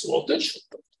bias voltage,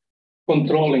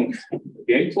 controlling the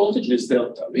gate voltage, this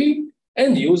delta V,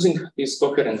 and using these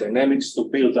coherent dynamics to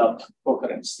build up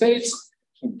coherent states,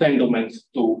 entanglement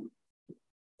to,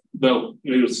 well,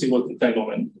 we will see what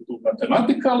entanglement to do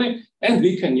mathematically, and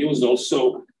we can use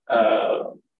also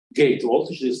gate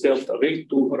voltage, this delta V,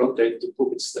 to rotate the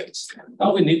qubit states.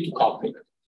 Now we need to calculate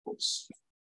this.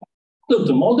 So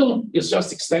the model is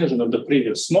just extension of the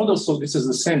previous model. So this is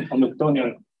the same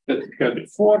Hamiltonian that we had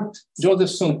before.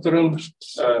 Josephson term,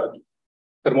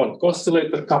 harmonic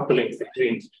oscillator, coupling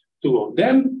between two of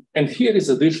them. And here is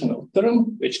additional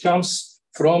term, which comes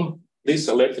from this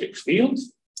electric field,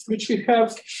 which we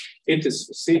have. It is,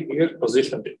 see here,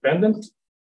 position dependent.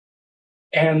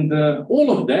 And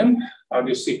all of them are,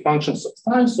 you see, functions of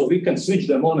time. So we can switch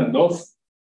them on and off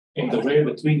in the way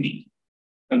that we need.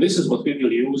 And this is what we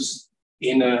will use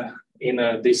in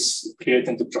this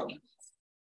creating the product.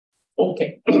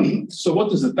 Okay, so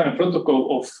what is the time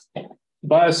protocol of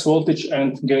bias voltage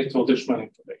and gate voltage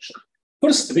manipulation?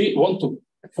 First, we want to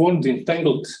form the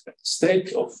entangled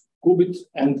state of qubit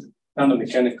and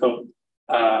nanomechanical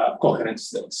coherent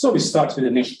state. So we start with the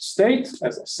initial state,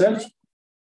 as I said,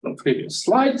 from previous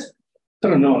slide,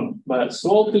 turn on bias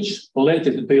voltage, let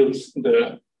it build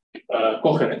the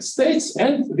coherent states,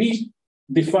 and we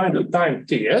define the time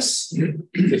Ts,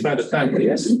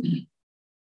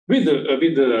 with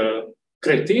the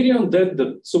criterion that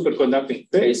the superconducting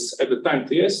phase at the time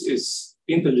Ts is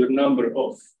integer number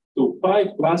of 2 pi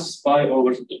plus pi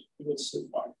over 2.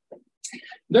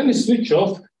 Then we switch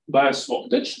off bias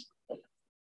voltage,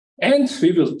 and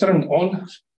we will turn on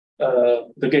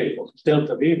the gate voltage.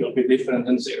 Delta V will be different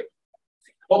than 0.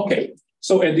 Okay,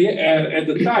 so at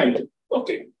the time,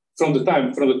 okay, from the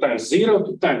time 0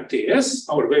 to time Ts,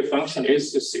 our wave function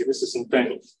is, you see, this is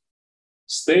entangled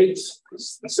state,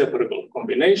 inseparable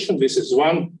combination. This is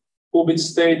one qubit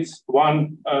state,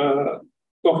 one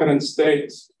coherent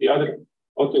state, the other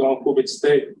orthogonal qubit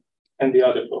state, and the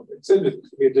other coherent state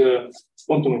with the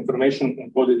quantum information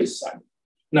encoded this side.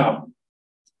 Now,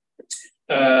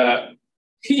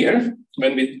 here,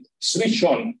 when we switch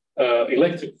on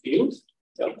electric field,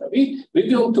 delta V,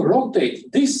 we want to rotate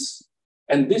this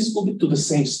and this qubit to the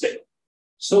same state.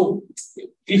 So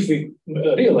if we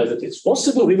realize that it's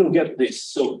possible, we will get this.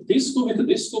 So this qubit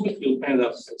will end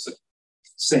up as the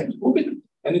same qubit,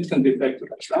 and it can be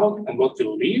factorized out. And what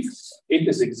will leave, it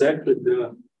is exactly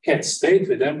the cat state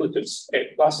with amplitudes A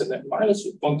plus and A minus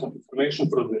with quantum information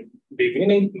from the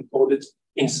beginning encoded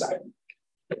inside.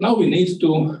 But now we need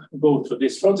to go through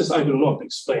this process. I will not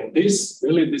explain this.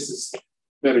 Really, this is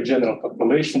very general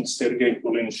calculation. Sergei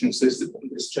Kulinich insisted on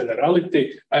this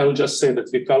generality. I will just say that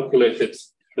we calculated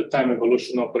the time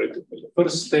evolution operator for the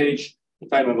first stage, the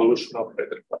time evolution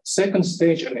operator for the second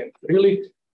stage, and it really,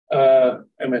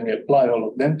 and when we apply all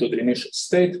of them to the initial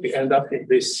state, we end up in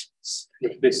this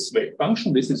wave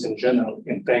function. This is in general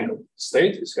entangled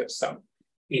state. This has some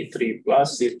E3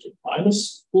 plus, E3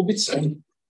 minus qubits, and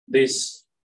this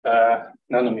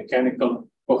nanomechanical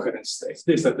coherent states.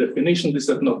 These are definitions. These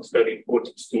are not very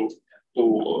important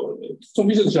so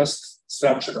this is just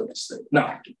structural state.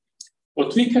 Now,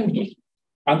 what we can do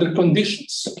under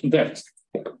conditions that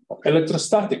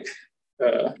electrostatic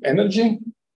energy,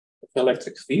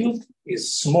 electric field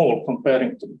is small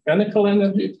comparing to mechanical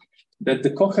energy, that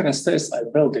the coherent states are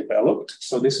well developed.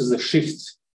 So this is a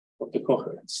shift of the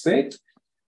coherent state.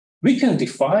 We can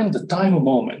define the time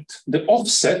moment, the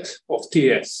offset of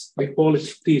Ts. We call it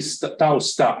tau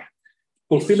star.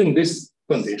 Fulfilling this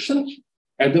condition,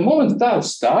 at the moment tau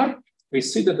star, we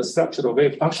see that the structure of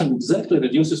wave function exactly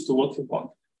reduces to what we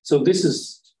want. So this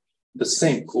is the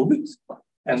same qubit,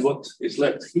 and what is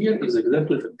left here is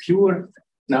exactly the pure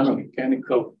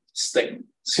nanomechanical state.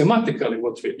 Schematically,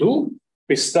 what we do,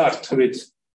 we start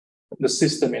with the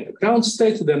system in the ground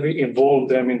state, then we involve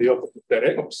them in the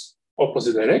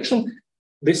opposite direction.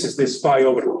 This is this pi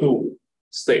over 2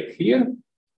 state here.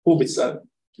 Qubits are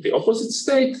the opposite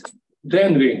state.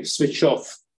 Then we switch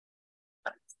off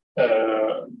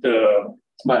the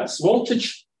bias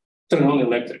voltage, turn on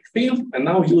electric field, and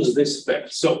now use this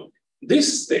effect. So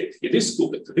this state, this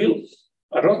qubit, will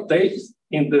rotate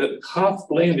in the half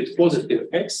plane with positive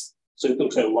x. So it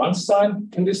will have one sign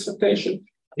in this rotation.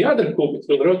 The other qubit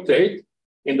will rotate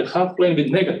in the half plane with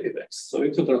negative x. So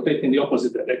it will rotate in the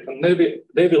opposite direction.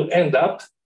 They will end up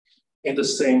in the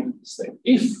same state.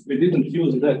 If we didn't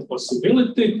use that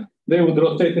possibility, they would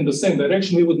rotate in the same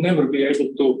direction. We would never be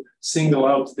able to single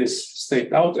out this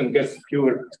state out and get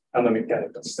pure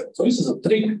nanomechanical state. So this is a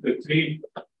trick that we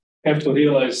have to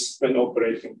realize when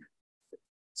operating.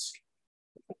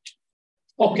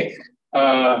 Okay.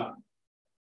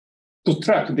 To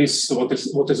track this, what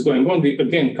is going on, we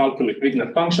again calculate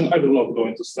Wigner function. I will not go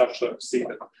into structure. See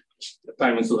that the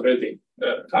time is already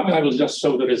coming. I will just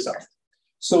show the result.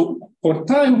 So for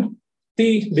time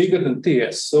t bigger than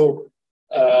Ts, so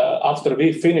after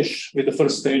we finish with the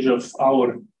first stage of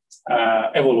our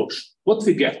evolution, what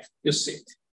we get, you see,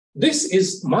 this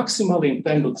is maximally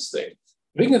entangled state.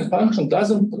 Wigner function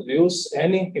doesn't produce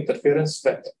any interference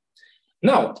pattern.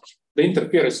 Now, the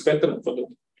interference pattern for the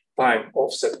time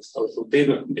offset a little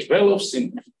bigger develops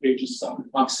and reaches some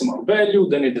maximal value,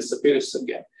 then it disappears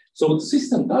again. So what the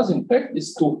system does, in fact,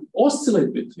 is to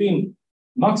oscillate between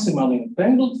maximally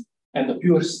entangled and the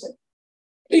pure state.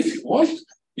 If you want,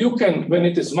 you can, when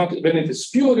it is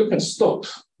pure, you can stop.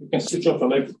 You can switch off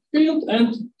electric field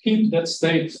and keep that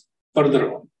state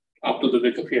further on, up to the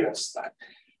decoherence time.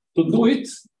 To do it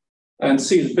and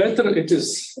see it better, it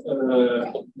is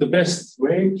the best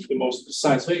way, the most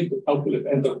precise way to calculate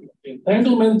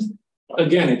entanglement.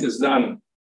 Again, it is done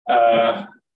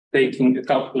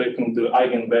calculating the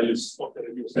eigenvalues of the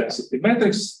reduced density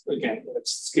matrix. Again,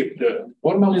 let's skip the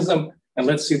formalism and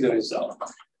let's see the result.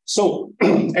 So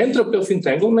entropy of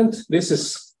entanglement, this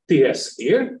is Ts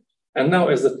here. And now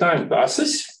as the time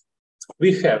passes,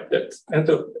 we have that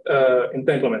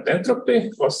entanglement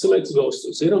entropy oscillates, goes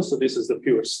to 0. So this is the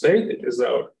pure state. It is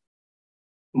our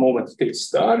moment T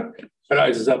star,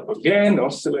 rises up again,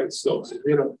 oscillates, goes to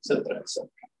 0, etc., etc.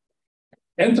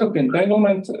 Entropy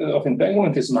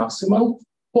entanglement is maximal,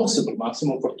 possible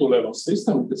maximal for two-level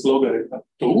system. It is logarithm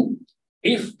 2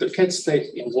 if the cat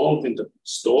state involved in the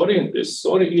story, and this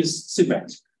story is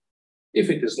symmetric. If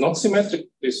it is not symmetric,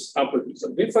 these amplitudes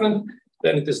are different,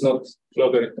 then it is not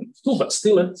logarithm 2, but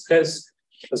still it has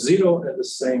a 0 at the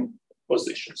same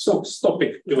position. So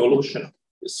stopic evolution,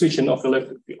 switching off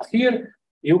electric field. Here,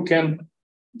 you can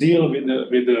deal with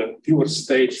the pure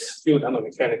state, pure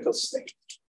nanomechanical state.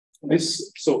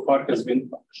 This so far has been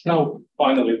published. Now,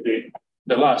 finally,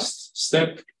 the last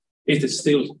step, it is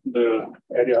still the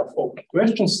area of open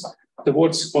questions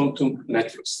towards quantum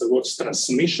networks, towards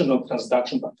transmission or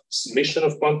transduction. But transmission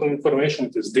of quantum information,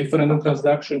 it is different than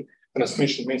transduction.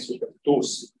 Transmission means we have two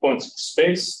points in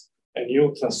space, and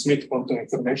you transmit quantum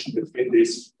information between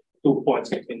these 2 points,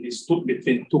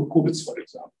 between two qubits, for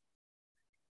example.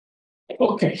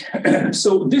 Okay,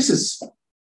 so this is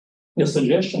the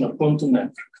suggestion of quantum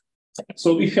network.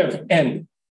 So we have n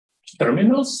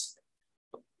terminals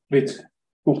with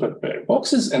Cooper pair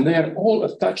boxes, and they are all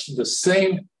attached to the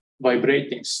same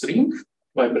vibrating string,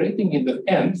 vibrating in the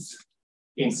nth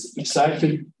in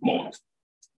excited mode.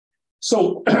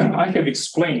 So I have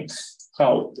explained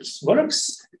how this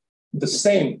works. The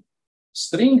same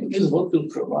string is what will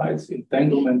provide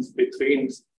entanglement between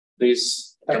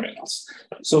these terminals.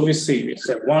 So we see we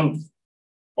have one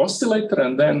oscillator,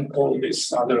 and then all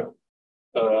these other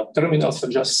terminals are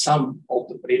just some of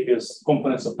the previous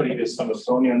components of previous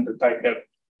Hamiltonian that I have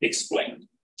explained.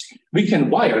 We can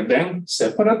wire them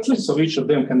separately, so each of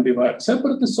them can be wired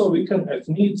separately, so we can, if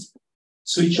need,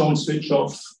 switch on, switch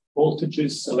off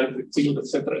voltages, electric field,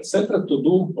 etc., to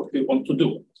do what we want to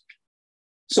do.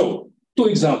 So, two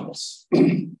examples.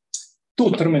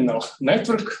 Two-terminal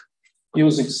network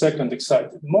using second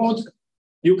excited mode.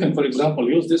 You can, for example,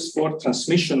 use this for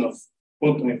transmission of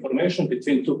quantum information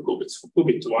between two qubits. For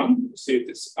qubit 1, you see it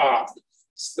is A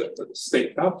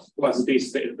state up plus B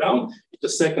state down. The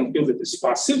second qubit is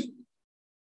passive.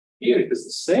 Here it is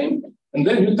the same. And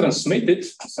then you transmit it,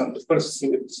 so the first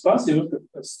qubit is passive, you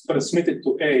transmit it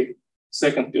to A,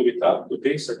 second qubit up, to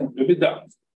B, second qubit down.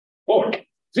 Or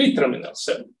three-terminal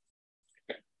cell.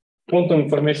 Quantum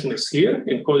information is here,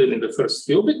 encoded in the first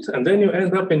qubit, and then you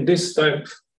end up in this type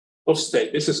of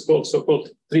state. This is called so-called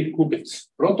three-qubit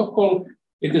protocol.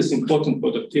 It is important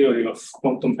for the theory of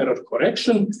quantum error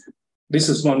correction. This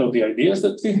is one of the ideas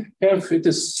that we have. It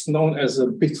is known as a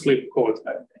bit flip code.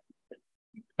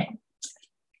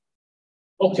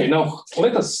 Okay, now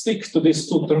let us stick to this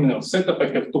two-terminal setup. I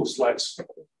have 2 slides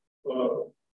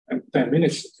and 10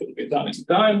 minutes. It will be done in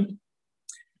time.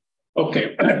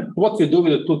 Okay, what we do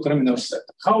with the two-terminal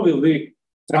setup? How will we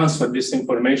transfer this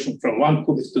information from one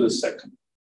qubit to the second?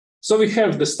 So we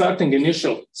have the starting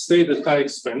initial state that I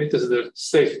explained. It is the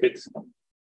state with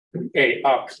A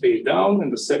up, B down,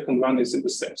 and the second one is in the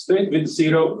same state with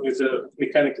the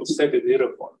mechanical state at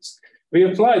 0 points. We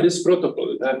apply this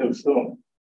protocol that I have shown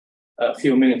a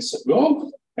few minutes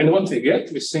ago, and what we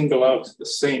get, we single out the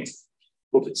same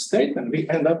qubit state, and we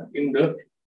end up in the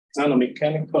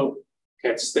nanomechanical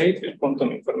cat state with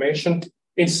quantum information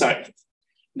inside it.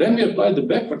 Then we apply the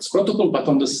backwards protocol, but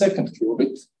on the second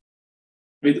qubit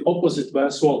with opposite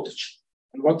bias voltage.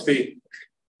 And what we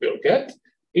will get,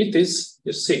 it is,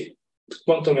 you see,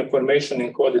 quantum information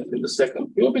encoded in the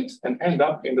second qubit and end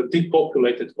up in the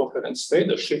depopulated coherent state.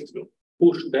 The shift will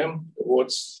push them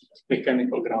towards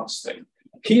mechanical ground state.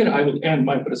 Here I would end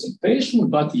my presentation,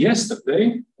 but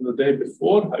yesterday, the day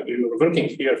before, we were working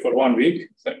here for 1 week,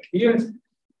 like here,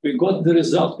 we got the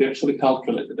result. We actually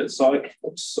calculated it. So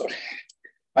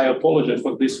I apologize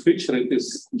for this picture. It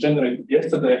is generated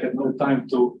yesterday. I had no time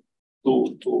to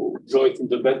draw it in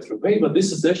the better way, but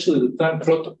this is actually the time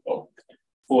protocol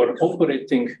for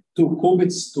operating 2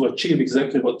 qubits to achieve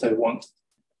exactly what I want.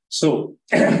 So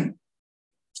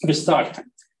we start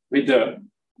with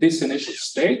this initial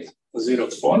state, 0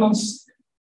 phonons,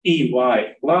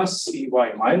 EY plus,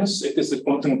 EY minus. It is the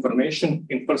quantum information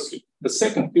in first qubit. The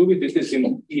second qubit, it is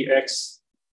in EX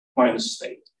minus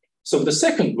state. So the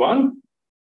second one,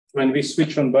 when we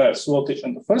switch on bias voltage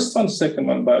on the first one, second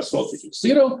one bias voltage is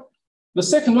 0. The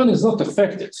second one is not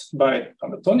affected by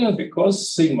Hamiltonian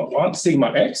because sigma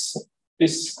x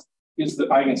is the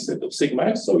eigenstate of sigma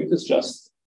x, so it is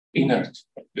just inert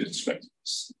with respect to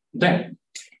this. Then,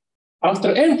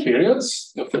 after n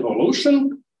periods of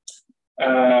evolution,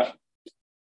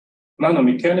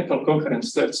 nanomechanical coherent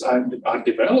states are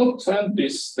developed, and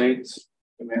this state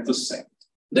remains the same.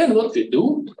 Then what we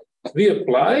do, we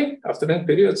apply after n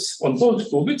periods on both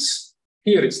qubits.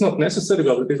 Here it's not necessary,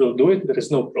 but we will do it. There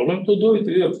is no problem to do it.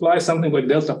 We apply something like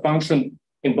delta function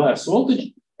in bias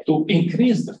voltage to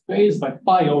increase the phase by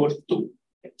pi/2.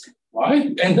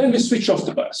 Why? And then we switch off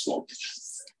the bias voltage.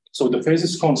 So the phase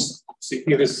is constant. See,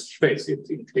 here is phase. It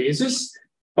increases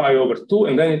pi/2,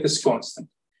 and then it is constant.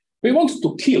 We want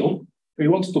to kill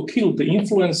the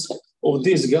influence of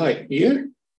this guy here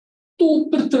to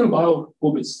perturb our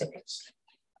qubit states.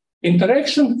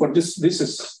 Interaction for this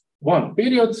is one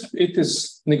period, it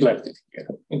is neglected here.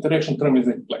 Interaction term is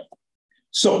neglected.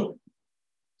 So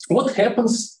what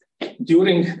happens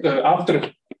during,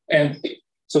 after n?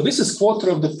 So this is quarter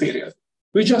of the period.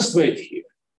 We just wait here.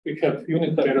 We have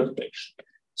unitary rotation.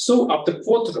 So after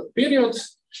quarter of period,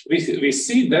 we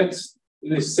see that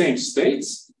the same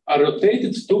states are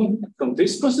rotated from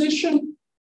this position.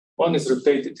 One is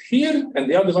rotated here, and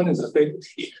the other one is rotated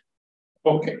here.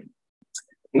 Okay.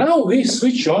 Now we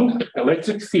switch on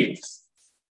electric fields.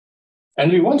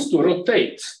 And we want to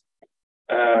rotate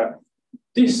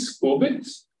this qubit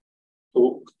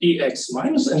to EX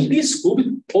minus, and this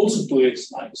qubit also to EX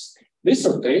minus. This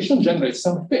rotation generates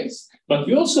some phase. But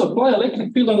we also apply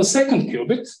electric field on the second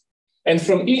qubit, and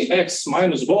from EX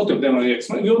minus, both of them are EX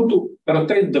minus, we want to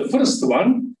rotate the first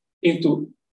one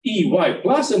into EY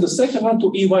plus and the second one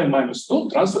to EY minus to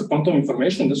transfer quantum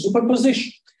information in the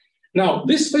superposition. Now,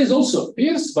 this phase also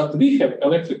appears, but we have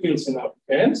electric fields in our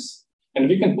hands, and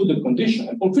we can put a condition,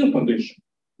 a fulfill condition,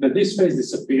 that this phase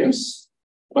disappears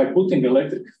by putting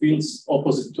electric fields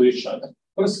opposite to each other.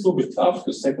 First qubit up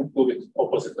to second qubit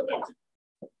opposite electric.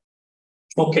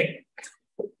 Okay.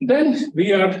 Then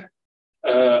we are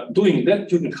doing that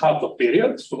during half a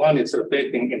period. So one is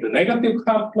rotating in the negative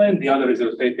half plane, the other is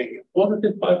rotating in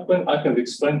positive half plane. I can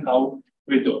explain how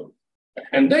we do it.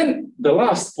 And then the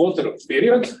last quarter of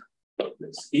period,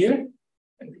 that's here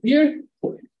and here,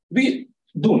 we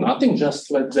do nothing,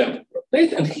 just let them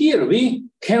rotate. And here we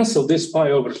cancel this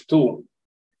pi/2,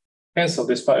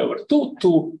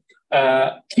 to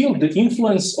kill the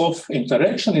influence of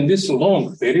interaction in this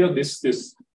long period,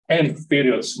 this n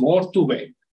periods more to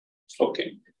wave.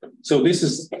 Okay, so this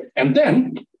is, and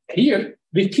then here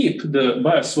we keep the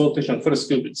bias voltage on first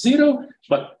qubit 0,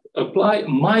 but apply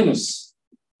minus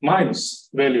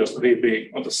value of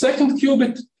VB on the second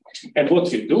qubit. And what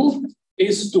we do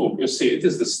is to, you see, it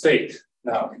is the state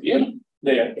now here.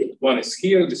 There, one is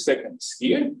here, the second is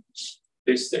here,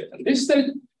 this state and this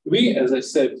state. We, as I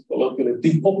said,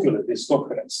 depopulate this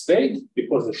coherent state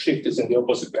because the shift is in the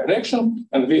opposite direction,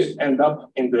 and we end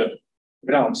up in the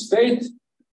ground state,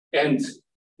 and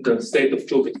the state of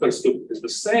qubit, first qubit is the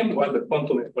same, while the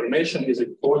quantum information is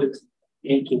encoded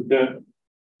into the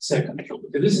second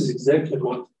qubit. This is exactly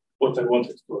what I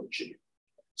wanted to achieve.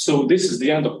 So this is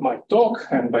the end of my talk,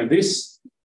 and by this,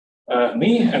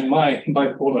 me and my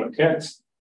bipolar cat,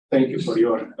 thank you for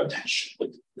your attention.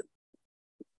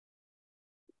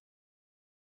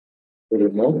 Very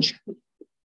much.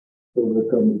 So we're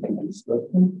coming to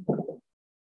discussion.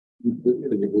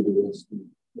 Anybody wants to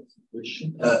ask a question?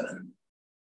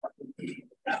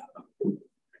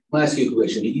 I'll ask you a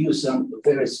question. You use some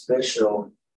very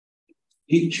special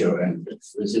picture and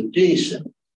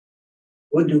presentation.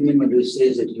 What do you mean when you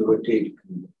say that you rotate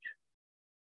qubit?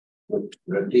 What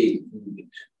rotate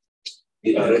qubit?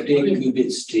 Rotate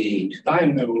qubit state.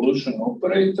 Time evolution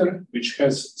operator, which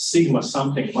has sigma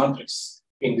something matrix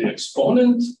in the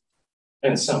exponent,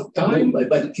 and some time.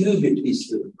 But qubit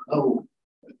is how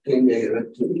can they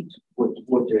rotate?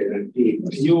 What they rotate?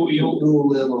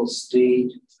 Two-level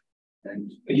state.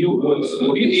 And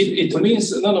it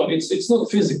means it's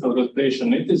not physical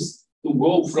rotation. It is to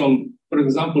go from, for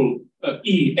example,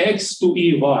 EX to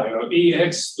EY or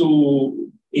EX to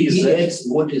EZ. EX,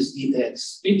 what is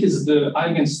EX? It is the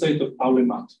eigenstate of Pauli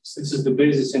matrix. This is the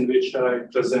basis in which I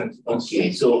present.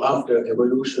 Okay, so after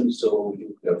evolution, so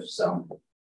you have some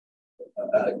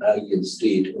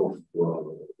eigenstate of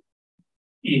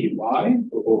EY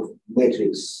of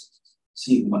matrix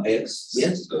sigma X.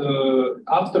 Yes.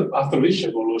 After which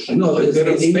evolution? No,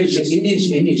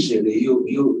 initially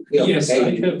you have. Yes,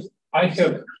 I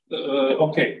have.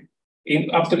 Okay.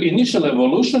 After initial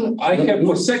evolution, I have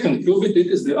for second qubit, it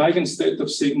is the eigenstate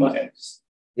of sigma X.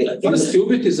 Yeah, first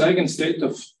qubit is eigenstate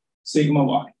of sigma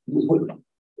Y.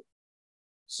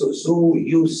 So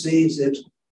you say that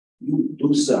you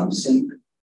do something,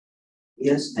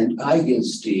 yes, and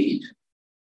eigenstate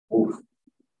of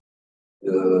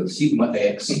sigma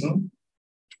X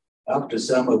after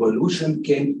some evolution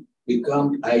can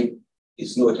become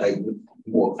it's not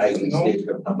more eigenstate,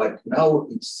 but now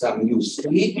it's some new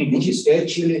state, which is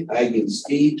actually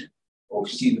eigenstate of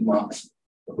sigma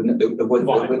Another.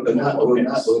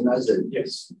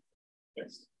 Yes.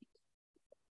 Yes.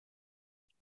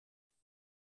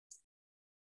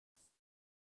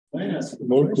 May I ask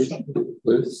More questions,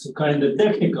 please. It's kind of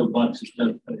technical, but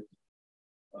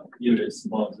curious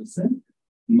about the thing.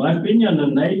 In my opinion, the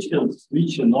nature of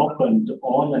switch and off and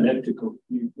on electrical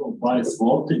bias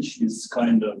voltage is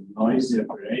kind of noisy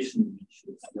operation,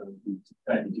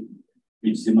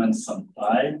 which demands some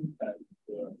time. And,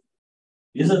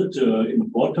 is it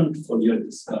important for your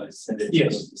discussion?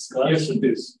 Yes, yes, it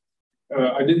is.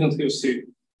 I didn't have see,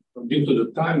 due to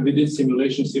the time, we did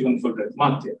simulations even for that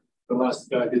Mattia. The last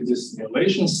guy did these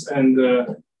simulations, and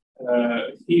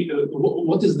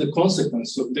what is the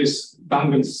consequence of this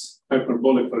tangents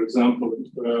hyperbolic, for example,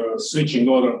 switching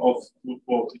order of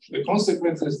voltage? The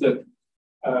consequence is that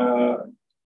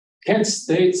cat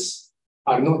states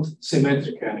are not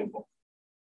symmetric anymore.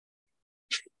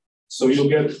 So you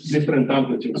get different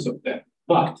amplitudes of them.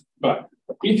 But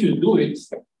if you do it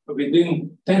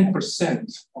within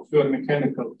 10% of your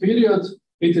mechanical period,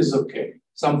 it is okay.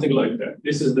 Something like that.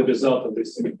 This is the result of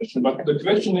this simulation. But the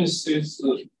question is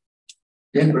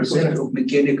 10% of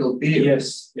mechanical period.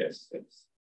 Yes.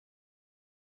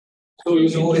 So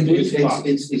you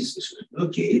it's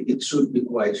okay. It should be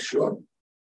quite short.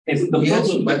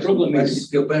 The problem is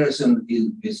comparison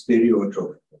is period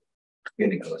of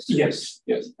mechanical. Yes.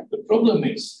 The problem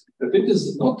is that it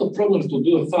is not a problem to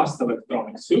do a fast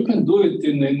electronics. You can do it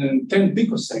in 10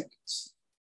 picoseconds.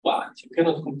 But you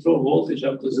cannot control voltage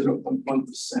up to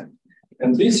 0.1%.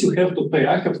 And this you have to pay.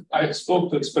 I spoke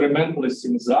to experimentalists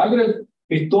in Zagreb.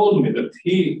 He told me that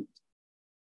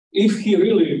if he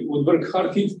really would work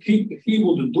hard, he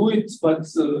would do it, but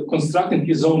constructing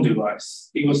his own device.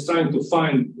 He was trying to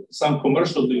find some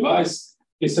commercial device.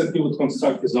 He said he would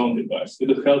construct his own device with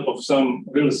the help of some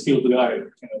really skilled guy.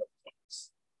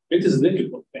 It is a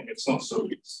difficult thing. It's not so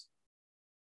easy.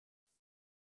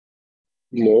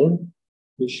 More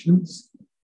questions?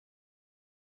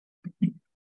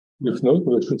 If not,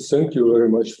 we should thank you very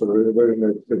much for a very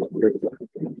nice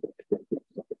presentation.